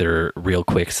 They're real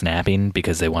quick snapping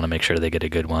because they want to make sure they get a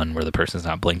good one where the person's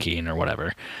not blinking or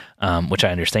whatever, which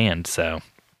I understand. So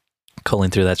culling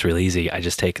through that's really easy. I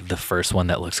just take the first one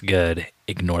that looks good,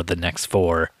 ignore the next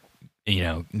 4,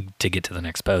 to get to the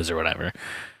next pose or whatever.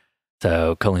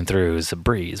 So culling through is a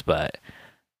breeze, but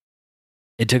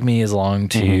it took me as long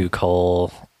to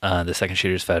cull the second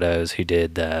shooter's photos who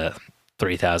did the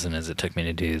 3000 as it took me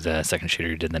to do the second shooter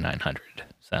who did the 900.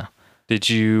 So did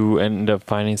you end up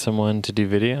finding someone to do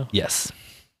video? Yes.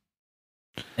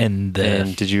 And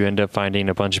did you end up finding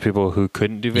a bunch of people who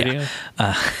couldn't do video?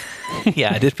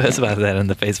 Yeah, I did post about that in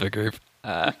the Facebook group.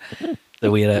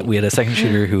 So we had a second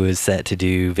shooter who was set to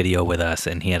do video with us,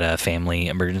 and he had a family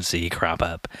emergency crop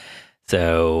up.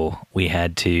 So we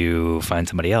had to find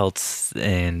somebody else,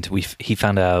 and he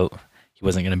found out he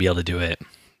wasn't going to be able to do it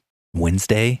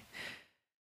Wednesday.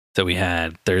 So we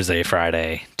had Thursday,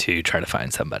 Friday to try to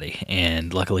find somebody.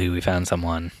 And luckily we found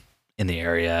someone in the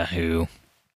area who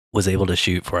was able to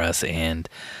shoot for us. And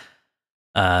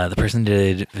the person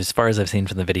did, as far as I've seen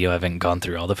from the video, I haven't gone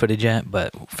through all the footage yet,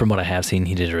 but from what I have seen,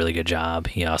 he did a really good job.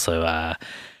 He also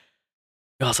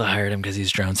hired him because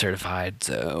he's drone certified.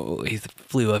 So he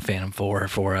flew a Phantom 4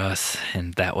 for us.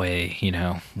 And that way, we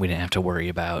didn't have to worry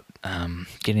about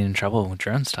getting in trouble with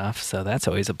drone stuff. So that's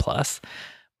always a plus.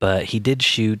 But he did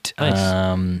shoot,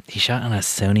 nice. He shot on a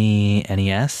Sony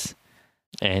NES.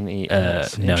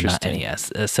 NES? No, not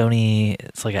NES. Sony,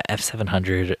 it's like a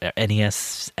F700,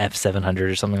 NES F700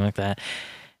 or something like that.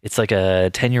 It's like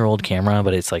a 10-year-old camera,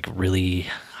 but it's like really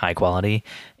high quality.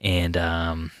 And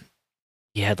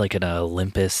he had like an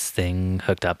Olympus thing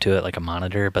hooked up to it, like a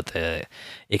monitor, but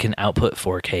it can output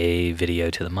 4K video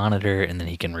to the monitor, and then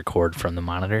he can record from the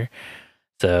monitor.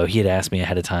 So he had asked me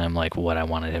ahead of time, like, what I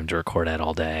wanted him to record at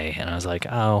all day. And I was like,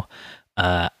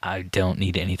 I don't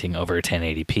need anything over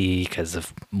 1080p because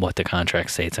of what the contract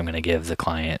states I'm going to give the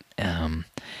client.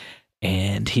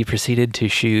 And he proceeded to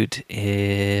shoot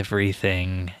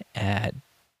everything at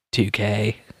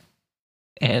 2K.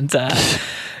 And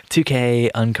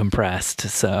 2K uncompressed,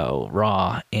 so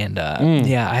raw. And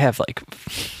yeah, I have like,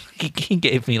 he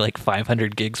gave me like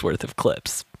 500 gigs worth of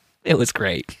clips. It was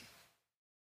great.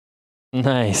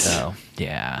 Nice. So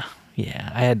yeah.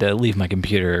 I had to leave my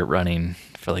computer running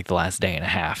for like the last day and a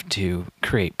half to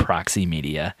create proxy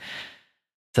media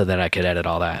so that I could edit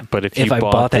all that. But if I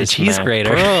bought that cheese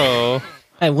grater,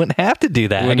 I wouldn't have to do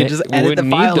that. I could just edit the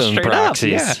file straight up.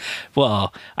 Yeah.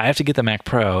 Well, I have to get the Mac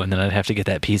Pro, and then I'd have to get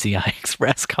that PCI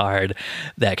Express card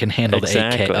that can handle the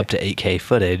 8K up to 8K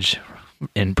footage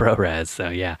in ProRes. So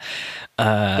yeah,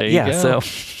 there you go.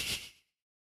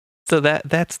 So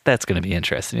that's going to be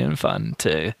interesting and fun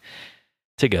to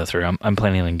go through. I'm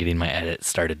planning on getting my edit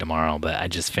started tomorrow, but I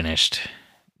just finished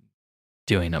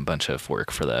doing a bunch of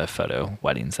work for the photo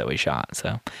weddings that we shot.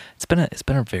 So it's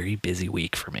been a very busy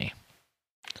week for me.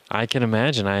 I can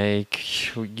imagine.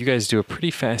 You guys do a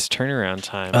pretty fast turnaround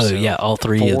time. Oh, so yeah, all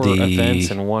 3 of the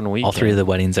events in 1 week. All 3 of the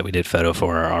weddings that we did photo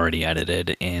for are already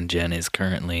edited, and Jen is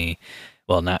currently,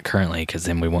 well, not currently because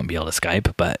then we won't be able to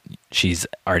Skype, but she's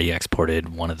already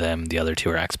exported one of them. The other 2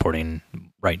 are exporting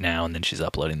right now, and then she's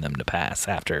uploading them to Pass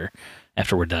after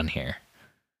we're done here.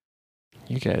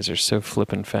 You guys are so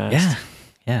flipping fast.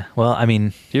 Yeah. Well, I mean,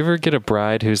 do you ever get a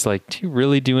bride who's like, "Do you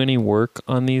really do any work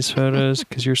on these photos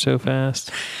because you're so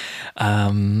fast?"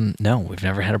 No, we've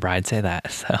never had a bride say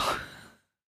that. So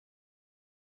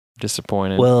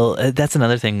disappointed. Well, that's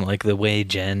another thing. Like the way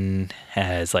Jen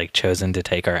has like chosen to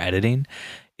take our editing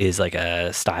is like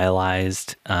a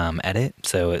stylized edit,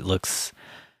 so it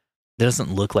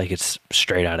doesn't look like it's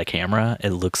straight out of camera.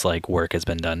 It looks like work has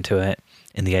been done to it.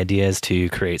 And the idea is to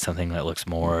create something that looks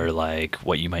more like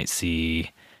what you might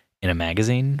see in a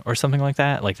magazine or something like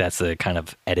that. Like that's the kind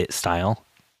of edit style.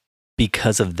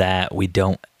 Because of that, we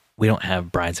don't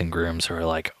have brides and grooms who are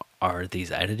like, are these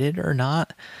edited or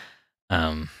not?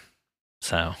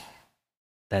 So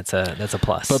that's a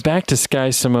plus. But back to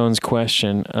Sky Simone's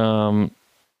question.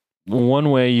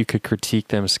 One way you could critique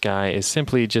them, Sky, is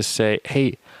simply just say,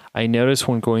 "Hey, I noticed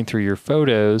when going through your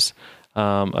photos,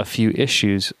 a few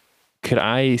issues. Could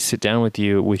I sit down with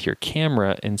you with your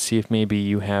camera and see if maybe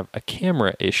you have a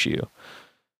camera issue?"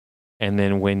 And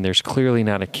then when there's clearly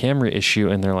not a camera issue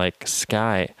and they're like,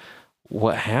 "Sky,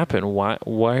 what happened? Why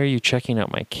are you checking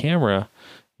out my camera?"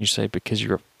 You say, "Because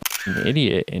you're an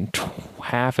idiot and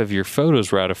half of your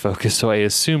photos were out of focus, so I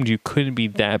assumed you couldn't be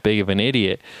that big of an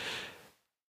idiot."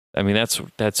 I mean,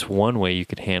 that's one way you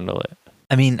could handle it.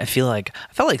 I mean, I felt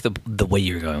like the way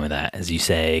you're going with that is you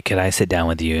say, "Could I sit down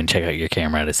with you and check out your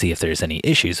camera to see if there's any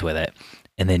issues with it?"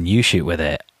 And then you shoot with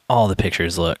it. All the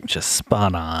pictures look just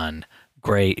spot on,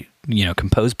 great,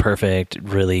 composed perfect,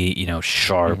 really,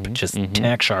 sharp,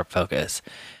 tack sharp focus.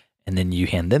 and then you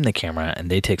hand them the camera and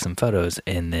they take some photos,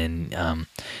 and then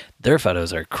their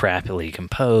photos are crappily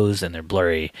composed and they're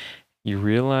blurry. You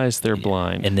realize they're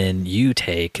blind. And then you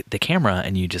take the camera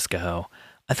and you just go,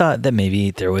 I thought that maybe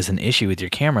there was an issue with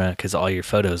your camera because all your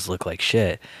photos look like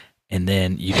shit. And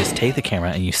then you just take the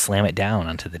camera and you slam it down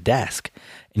onto the desk,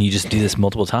 and you just do this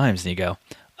multiple times, and you go,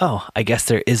 oh, I guess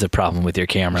there is a problem with your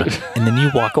camera. And then you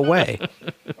walk away.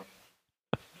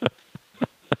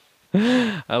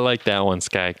 I like that one,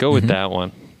 Sky. Go with that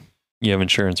one. You have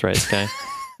insurance, right, Sky?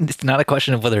 It's not a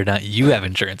question of whether or not you have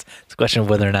insurance. It's a question of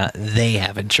whether or not they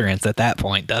have insurance at that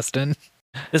point, Dustin.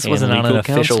 This And wasn't on an legal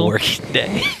official counsel? working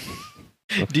day.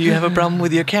 Do you have a problem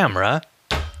with your camera?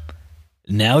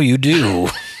 Now you do.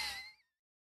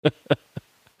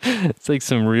 It's like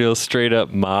some real straight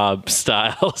up mob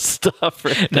style stuff.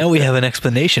 Right Now we have an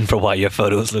explanation for why your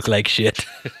photos look like shit.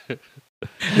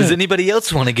 Does anybody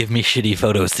else want to give me shitty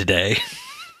photos today?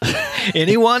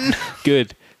 Anyone?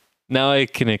 Good. Now I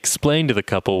can explain to the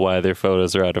couple why their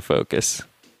photos are out of focus.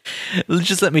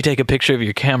 Just let me take a picture of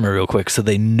your camera real quick so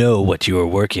they know what you are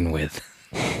working with.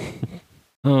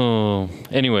 Oh,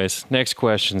 anyways, next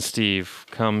question, Steve,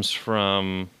 comes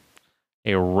from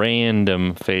a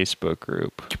random Facebook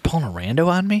group. You're pulling a rando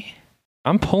on me?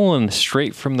 I'm pulling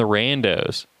straight from the randos.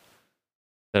 Is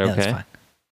that Yeah, okay? that's fine.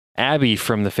 Abby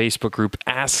from the Facebook group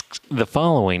asked the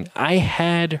following. I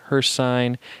had her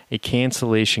sign a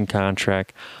cancellation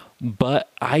contract, but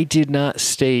I did not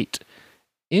state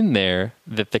in there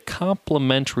that the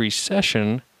complimentary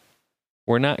session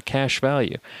were not cash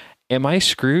value. Am I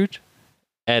screwed?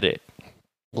 Edit.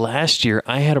 Last year,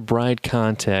 I had a bride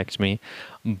contact me,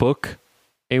 book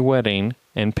a wedding,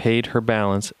 and paid her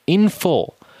balance in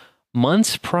full.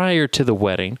 Months prior to the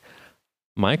wedding,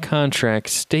 my contract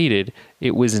stated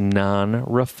it was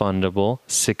non-refundable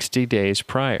 60 days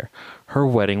prior. Her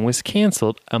wedding was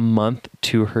canceled a month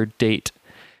to her date,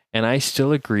 and I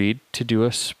still agreed to do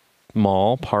a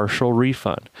small partial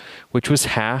refund, which was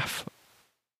half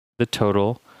the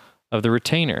total of the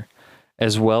retainer,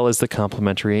 as well as the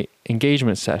complimentary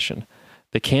engagement session.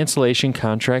 The cancellation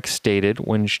contract stated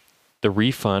when the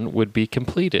refund would be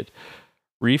completed,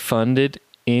 refunded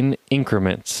in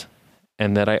increments,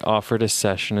 and that I offered a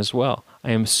session as well.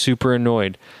 I am super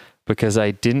annoyed because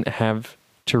I didn't have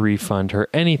to refund her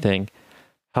anything.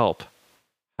 Help.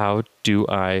 How do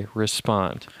I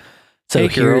respond? So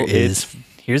Hey, girl,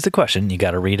 here's the question. You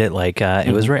got to read it like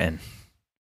it was written.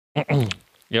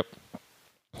 Yep.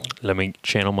 Let me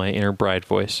channel my inner bride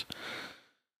voice.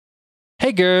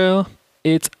 Hey girl,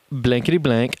 it's blankety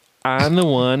blank. I'm the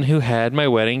one who had my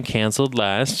wedding canceled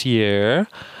last year.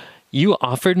 You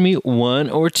offered me 1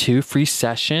 or 2 free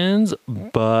sessions,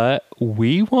 but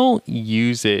we won't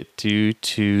use it due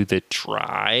to the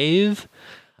drive.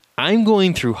 I'm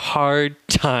going through hard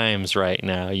times right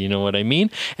now, you know what I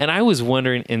mean? And I was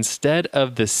wondering, instead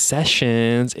of the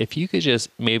sessions, if you could just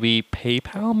maybe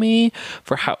PayPal me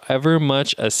for however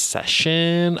much a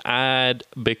session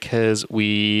because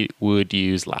we would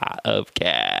use a lot of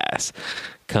gas.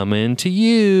 Coming to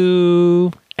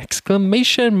you!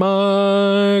 Exclamation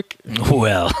mark!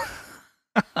 Well,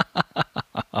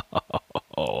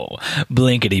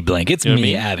 blankety blank. It's You know what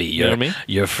me, I mean? Abby, You know what I mean?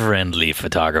 your friendly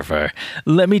photographer.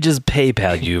 Let me just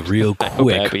PayPal you real I hope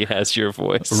quick. Abby has your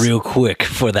voice. Real quick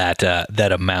for that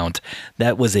amount.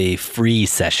 That was a free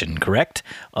session, correct?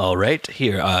 All right,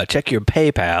 here, check your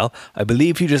PayPal. I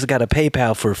believe you just got a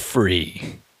PayPal for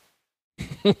free.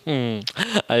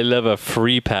 I love a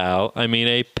free pal. I mean,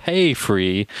 a pay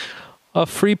free. A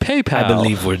free PayPal. I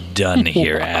believe we're done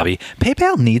here, Abby.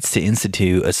 PayPal needs to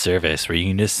institute a service where you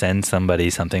can just send somebody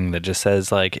something that just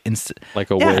says like Like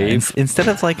a wave. instead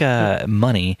of like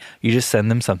money, you just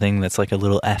send them something that's like a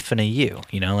little F and a U,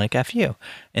 you know, like F U.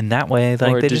 And that way,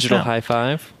 like or a they just digital know. high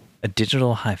five. A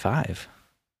digital high five.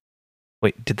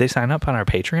 Wait, did they sign up on our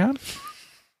Patreon?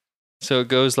 So it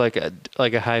goes like a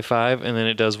high five, and then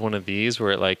it does one of these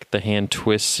where it like the hand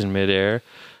twists in midair,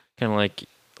 kind of like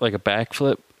a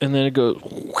backflip, and then it goes.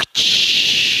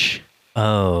 Whoosh.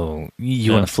 Oh, you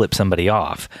Yeah. want to flip somebody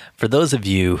off. For those of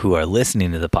you who are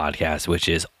listening to the podcast, which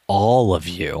is all of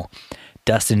you,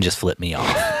 Dustin just flipped me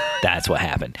off. That's what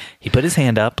happened. He put his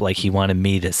hand up like he wanted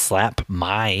me to slap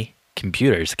my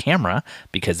computer's camera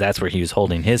because that's where he was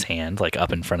holding his hand, like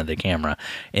up in front of the camera.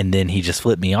 And then he just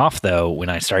flipped me off, though, when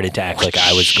I started to act like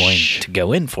I was going to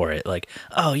go in for it. Like,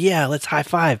 oh, yeah, let's high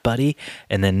five, buddy.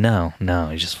 And then no,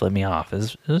 he just flipped me off.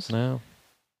 It was, No,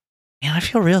 man, I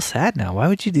feel real sad now. Why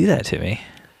would you do that to me?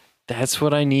 that's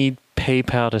what I need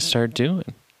PayPal to start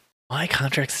doing. My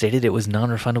contract stated it was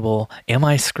non-refundable. Am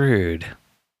I screwed?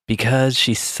 because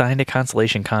she signed a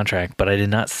consolation contract, but I did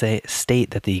not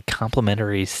state that the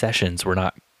complimentary sessions were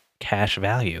not cash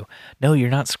value. No, you're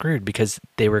not screwed because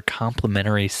they were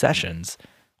complimentary sessions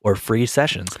or free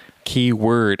sessions.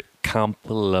 Keyword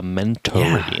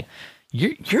complimentary. Yeah.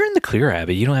 You're in the clear,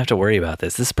 Abby. You don't have to worry about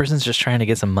this. This person's just trying to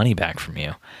get some money back from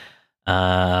you.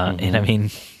 And I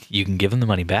mean, you can give them the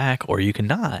money back or you can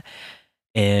not.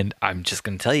 And I'm just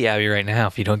going to tell you, Abby, right now,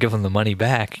 if you don't give them the money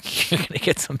back, you're going to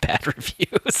get some bad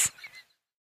reviews.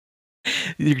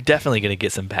 You're definitely going to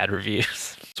get some bad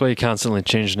reviews. That's why you constantly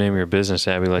change the name of your business,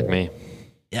 Abby, like me.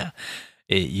 Yeah.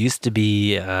 It used to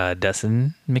be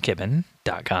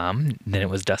DustinMcKibben.com. Then it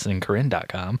was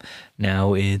DustinandCorinne.com.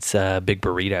 Now it's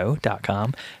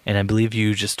BigBurrito.com. And I believe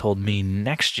you just told me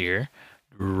next year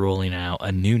we're rolling out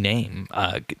a new name.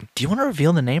 Do you want to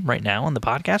reveal the name right now on the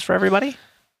podcast for everybody?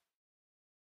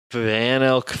 Van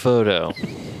Elk Photo.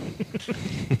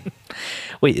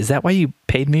 Wait, is that why you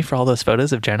paid me for all those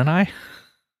photos of Jen and I?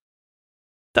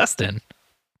 Dustin.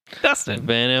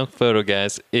 Van Elk Photo,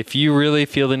 guys. If you really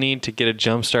feel the need to get a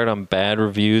jump start on bad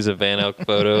reviews of Van Elk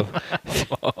Photo,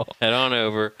 head on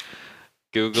over,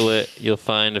 Google it. You'll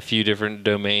find a few different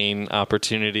domain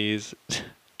opportunities.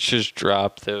 Just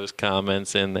drop those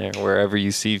comments in there wherever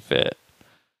you see fit.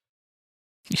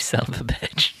 You son of a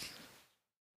bitch.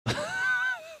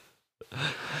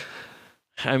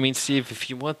 I mean, Steve, if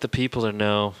you want the people to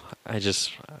know, I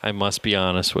must be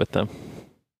honest with them.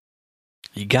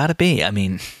 You gotta be. I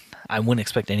mean, I wouldn't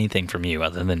expect anything from you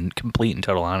other than complete and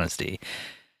total honesty.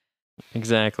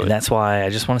 Exactly. And that's why I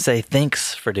just want to say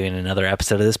thanks for doing another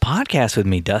episode of this podcast with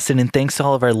me, Dustin. And thanks to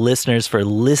all of our listeners for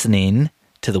listening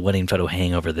to the Wedding Photo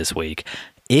Hangover this week.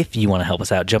 If you want to help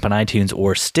us out, jump on iTunes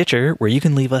or Stitcher, where you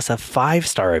can leave us a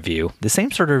 5-star review. The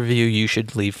same sort of review you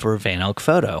should leave for Van Elk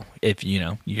Photo, if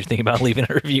you're thinking about leaving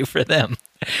a review for them.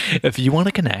 If you want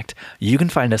to connect, you can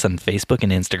find us on Facebook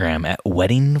and Instagram at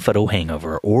Wedding Photo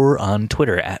Hangover or on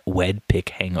Twitter at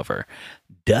WedPicHangover.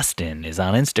 Dustin is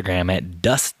on Instagram at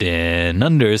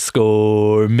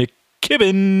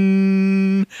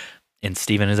Dustin_McKibben. And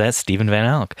Steven is at Steven Van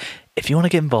Elk. If you want to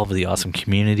get involved with the awesome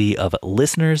community of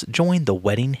listeners, join the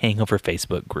Wedding Hangover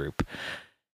Facebook group.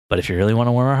 But if you really want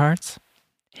to warm our hearts,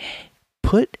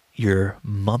 put your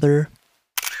mother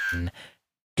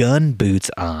gun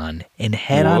boots on and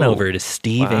head on over to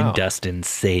Steve and Dustin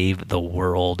Save the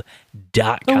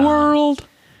World.com. The world.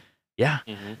 Yeah.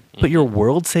 Put your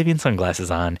world-saving sunglasses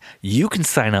on. You can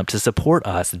sign up to support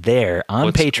us there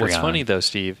on Patreon. What's funny, though,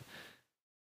 Steve,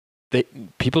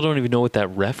 people don't even know what that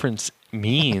reference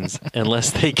means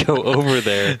unless they go over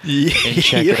there and check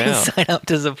it out. You can sign up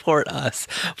to support us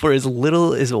for as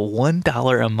little as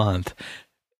 $1 a month,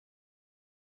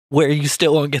 where you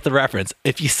still won't get the reference.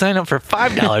 If you sign up for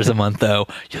 $5 a month, though,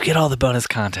 you'll get all the bonus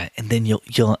content, and then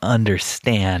you'll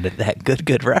understand that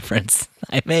good reference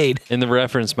I made. And the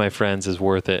reference, my friends, is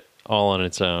worth it all on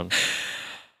its own.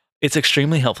 It's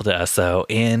extremely helpful to us, though,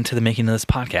 and to the making of this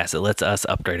podcast. It lets us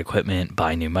upgrade equipment,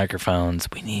 buy new microphones.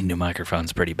 We need new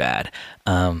microphones pretty bad.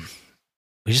 We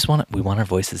want our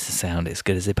voices to sound as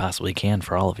good as they possibly can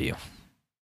for all of you.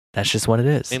 That's just what it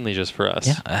is. Mainly just for us.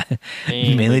 Yeah,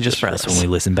 mainly just for us when we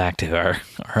listen back to our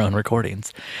own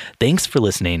recordings. Thanks for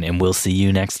listening, and we'll see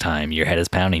you next time. Your head is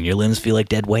pounding, your limbs feel like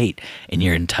dead weight, and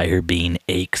your entire being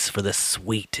aches for the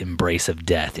sweet embrace of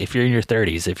death. If you're in your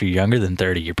 30s, if you're younger than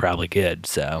 30, you're probably good.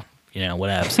 So,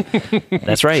 whatevs.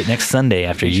 That's right. Next Sunday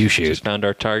after you shoot. Just found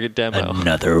our target demo.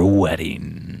 Another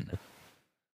wedding.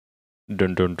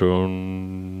 Dun, dun,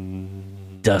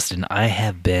 dun. Dustin, I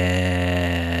have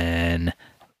been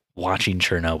watching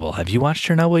Chernobyl. Have you watched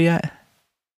Chernobyl yet?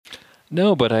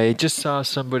 No, but I just saw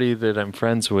somebody that I'm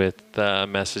friends with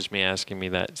message me asking me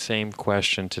that same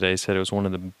question today. Said it was one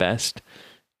of the best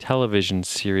television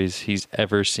series he's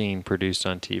ever seen produced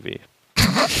on TV.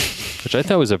 Which I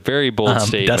thought was a very bold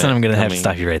statement. Dustin, I'm going to have to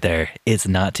stop you right there. It's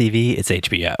not TV, it's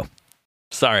HBO.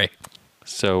 Sorry.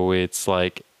 So it's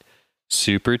like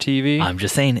super TV? I'm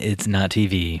just saying it's not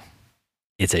TV,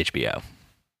 it's HBO.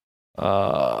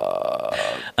 So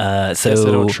I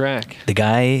don't track. The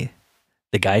guy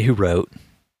who wrote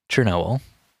Chernobyl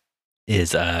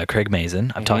is Craig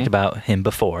Mazin. I've talked about him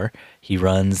before. He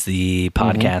runs the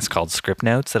podcast called Script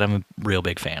Notes that I'm a real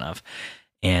big fan of.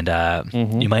 And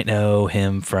you might know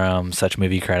him from such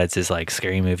movie credits as like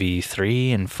Scary Movie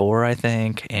 3 and 4, I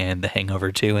think, and The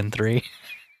Hangover 2 and 3.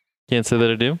 Can't say that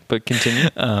I do, but continue.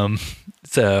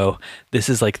 So this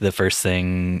is like the first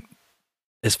thing,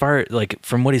 as far like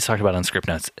from what he's talked about on Script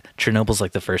Notes, Chernobyl's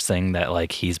like the first thing that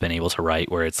like he's been able to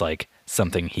write where it's like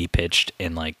something he pitched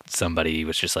and like somebody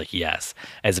was just like yes,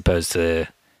 as opposed to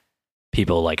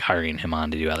people like hiring him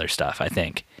on to do other stuff, I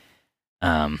think.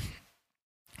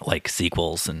 like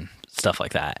sequels and stuff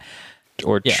like that.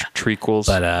 Or Yeah. trequels.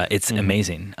 But it's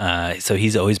amazing. So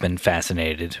he's always been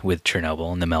fascinated with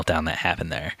Chernobyl and the meltdown that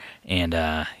happened there.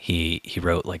 And he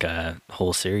wrote like a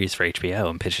whole series for HBO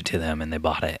and pitched it to them, and they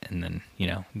bought it, and then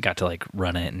got to like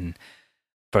run it. And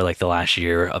for like the last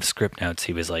year of Script Notes,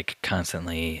 he was like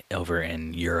constantly over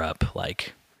in Europe,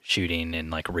 like shooting and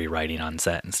like rewriting on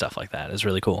set and stuff like that. It was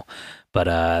really cool.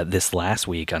 But this last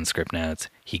week on Script Notes,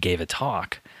 he gave a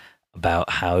talk about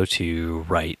how to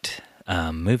write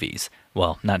movies.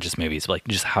 Well, not just movies, but like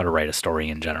just how to write a story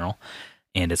in general.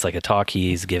 And it's like a talk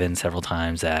he's given several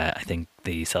times at, I think,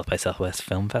 the South by Southwest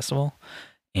Film Festival.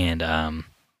 And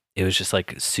it was just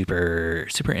like super,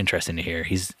 super interesting to hear.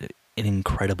 He's an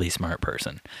incredibly smart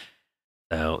person.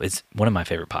 So it's one of my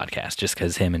favorite podcasts just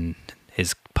because him and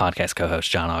his podcast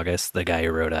co-host, John August, the guy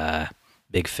who wrote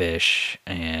Big Fish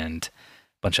and a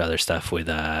bunch of other stuff with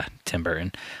Tim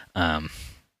Burton,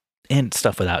 and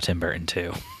stuff without Tim Burton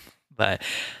too. But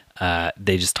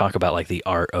they just talk about like the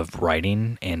art of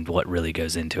writing and what really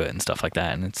goes into it and stuff like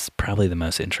that. And it's probably the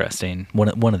most interesting,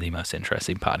 one of the most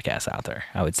interesting podcasts out there,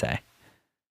 I would say.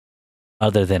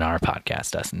 Other than our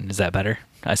podcast, Dustin. Is that better?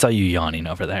 I saw you yawning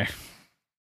over there.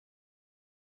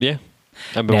 Yeah.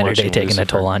 I've been watching Day taking Lucifer. a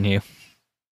toll on you.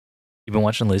 You've been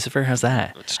watching Lucifer? How's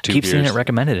that? It's I keep seeing beers. it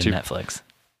recommended in Netflix.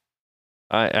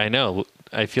 I know.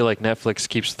 I feel like Netflix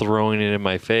keeps throwing it in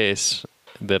my face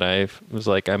that I was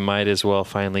like, I might as well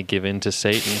finally give in to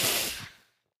Satan.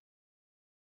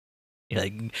 You're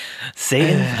like,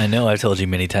 Satan, I know I've told you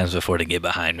many times before to get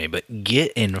behind me, but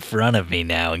get in front of me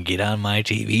now and get on my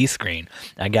TV screen.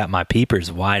 I got my peepers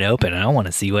wide open, and I want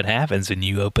to see what happens when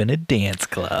you open a dance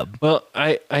club. Well,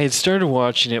 I had started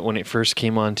watching it when it first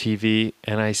came on TV,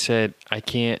 and I said, I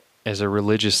can't, as a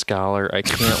religious scholar, I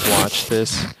can't watch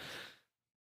this.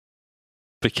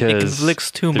 Because It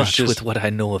conflicts too much just- with what I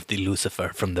know of the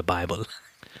Lucifer from the Bible.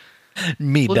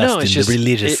 Me, Well, no, Dustin, it's just, the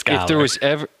religious if scholar.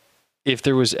 if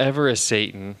there was ever a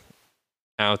Satan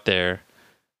out there,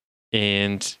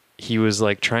 and he was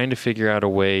like trying to figure out a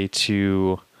way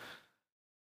to,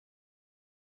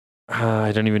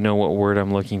 I don't even know what word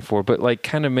I'm looking for, but like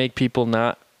kind of make people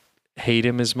not hate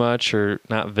him as much or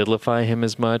not vilify him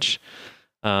as much,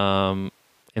 and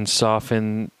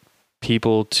soften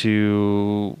people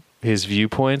to his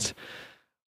viewpoints.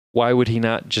 Why would he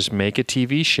not just make a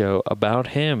TV show about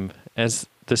him as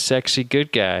the sexy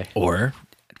good guy? Or,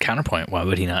 counterpoint, why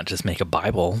would he not just make a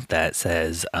Bible that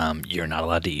says you're not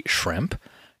allowed to eat shrimp,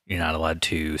 you're not allowed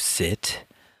to sit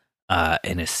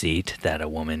in a seat that a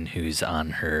woman who's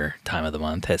on her time of the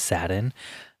month has sat in,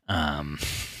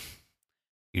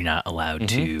 you're not allowed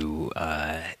to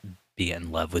be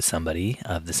in love with somebody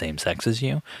of the same sex as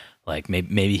you. Like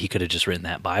maybe he could have just written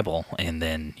that Bible, and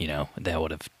then that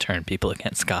would have turned people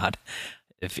against God.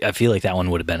 I feel like that one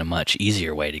would have been a much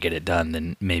easier way to get it done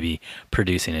than maybe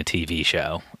producing a TV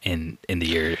show in the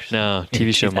years. No,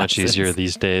 TV show much 2000s. easier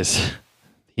these days.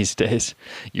 These days,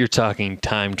 you're talking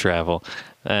time travel.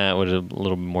 Which is a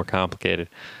little bit more complicated.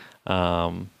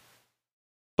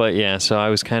 But yeah, so I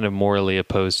was kind of morally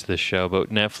opposed to the show, but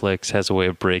Netflix has a way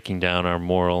of breaking down our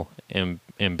moral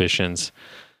ambitions.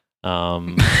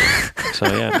 So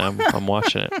yeah, I'm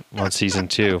watching it. I'm on season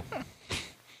 2.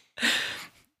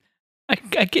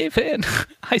 I gave in.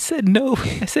 I said no.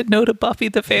 I said no to Buffy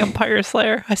the Vampire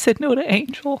Slayer. I said no to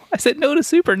Angel. I said no to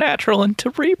Supernatural and to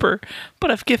Reaper. But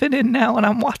I've given in now, and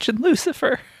I'm watching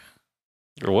Lucifer.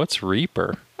 Or what's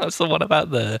Reaper? That's the one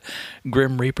about the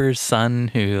Grim Reaper's son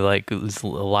who was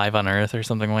alive on Earth or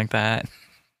something like that.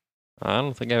 I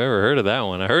don't think I've ever heard of that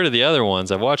one. I heard of the other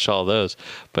ones. I've watched all those,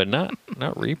 but not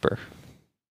Reaper.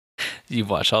 You've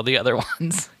watched all the other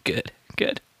ones. Good.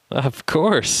 Of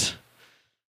course.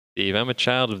 Steve, I'm a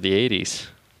child of the 80s.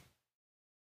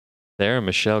 Sarah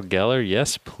Michelle Gellar,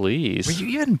 yes, please. Were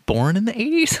you even born in the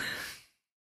 80s?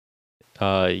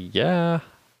 Yeah.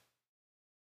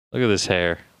 Look at this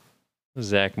hair.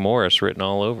 Zach Morris written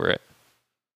all over it.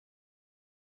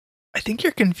 I think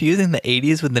you're confusing the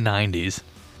 80s with the 90s.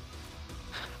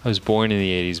 I was born in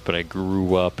the 80s, but I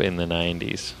grew up in the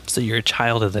 90s. So you're a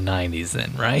child of the 90s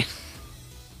then, right?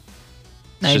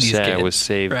 Just 90s say I kid, was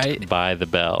saved right? by the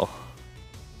bell.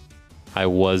 I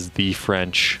was the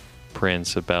French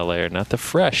Prince of Bel-Air, not the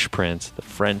Fresh Prince, the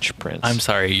French Prince. I'm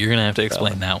sorry, you're going to have to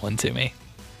explain that one to me.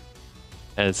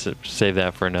 And save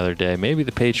that for another day. Maybe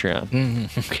the Patreon.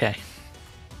 Okay.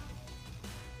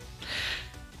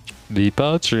 The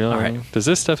Patreon. All right. Does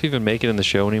this stuff even make it in the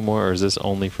show anymore, or is this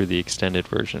only for the extended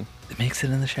version? It makes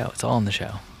it in the show. It's all in the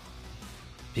show.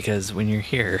 Because when you're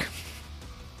here,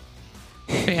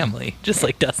 Family. Just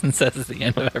like Dustin says at the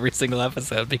end of every single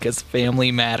episode, because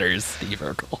family matters, Steve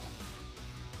Urkel.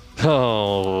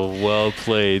 Oh, well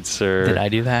played, sir. Did I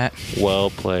do that?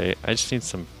 Well played. I just need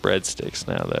some breadsticks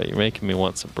now, though. You're making me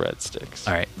want some breadsticks.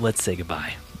 All right, let's say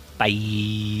goodbye.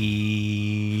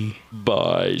 Bye.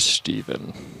 Bye,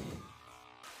 Steven.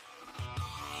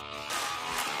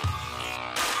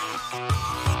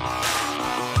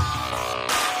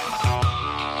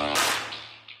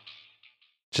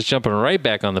 Just jumping right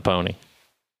back on the pony.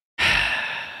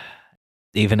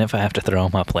 Even if I have to throw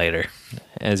him up later.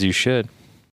 As you should.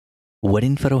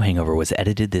 Wedding Photo Hangover was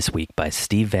edited this week by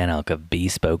Steve Van Elk of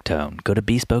Bespoke Tone. Go to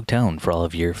Bespoke Tone for all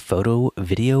of your photo,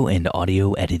 video, and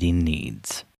audio editing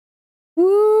needs.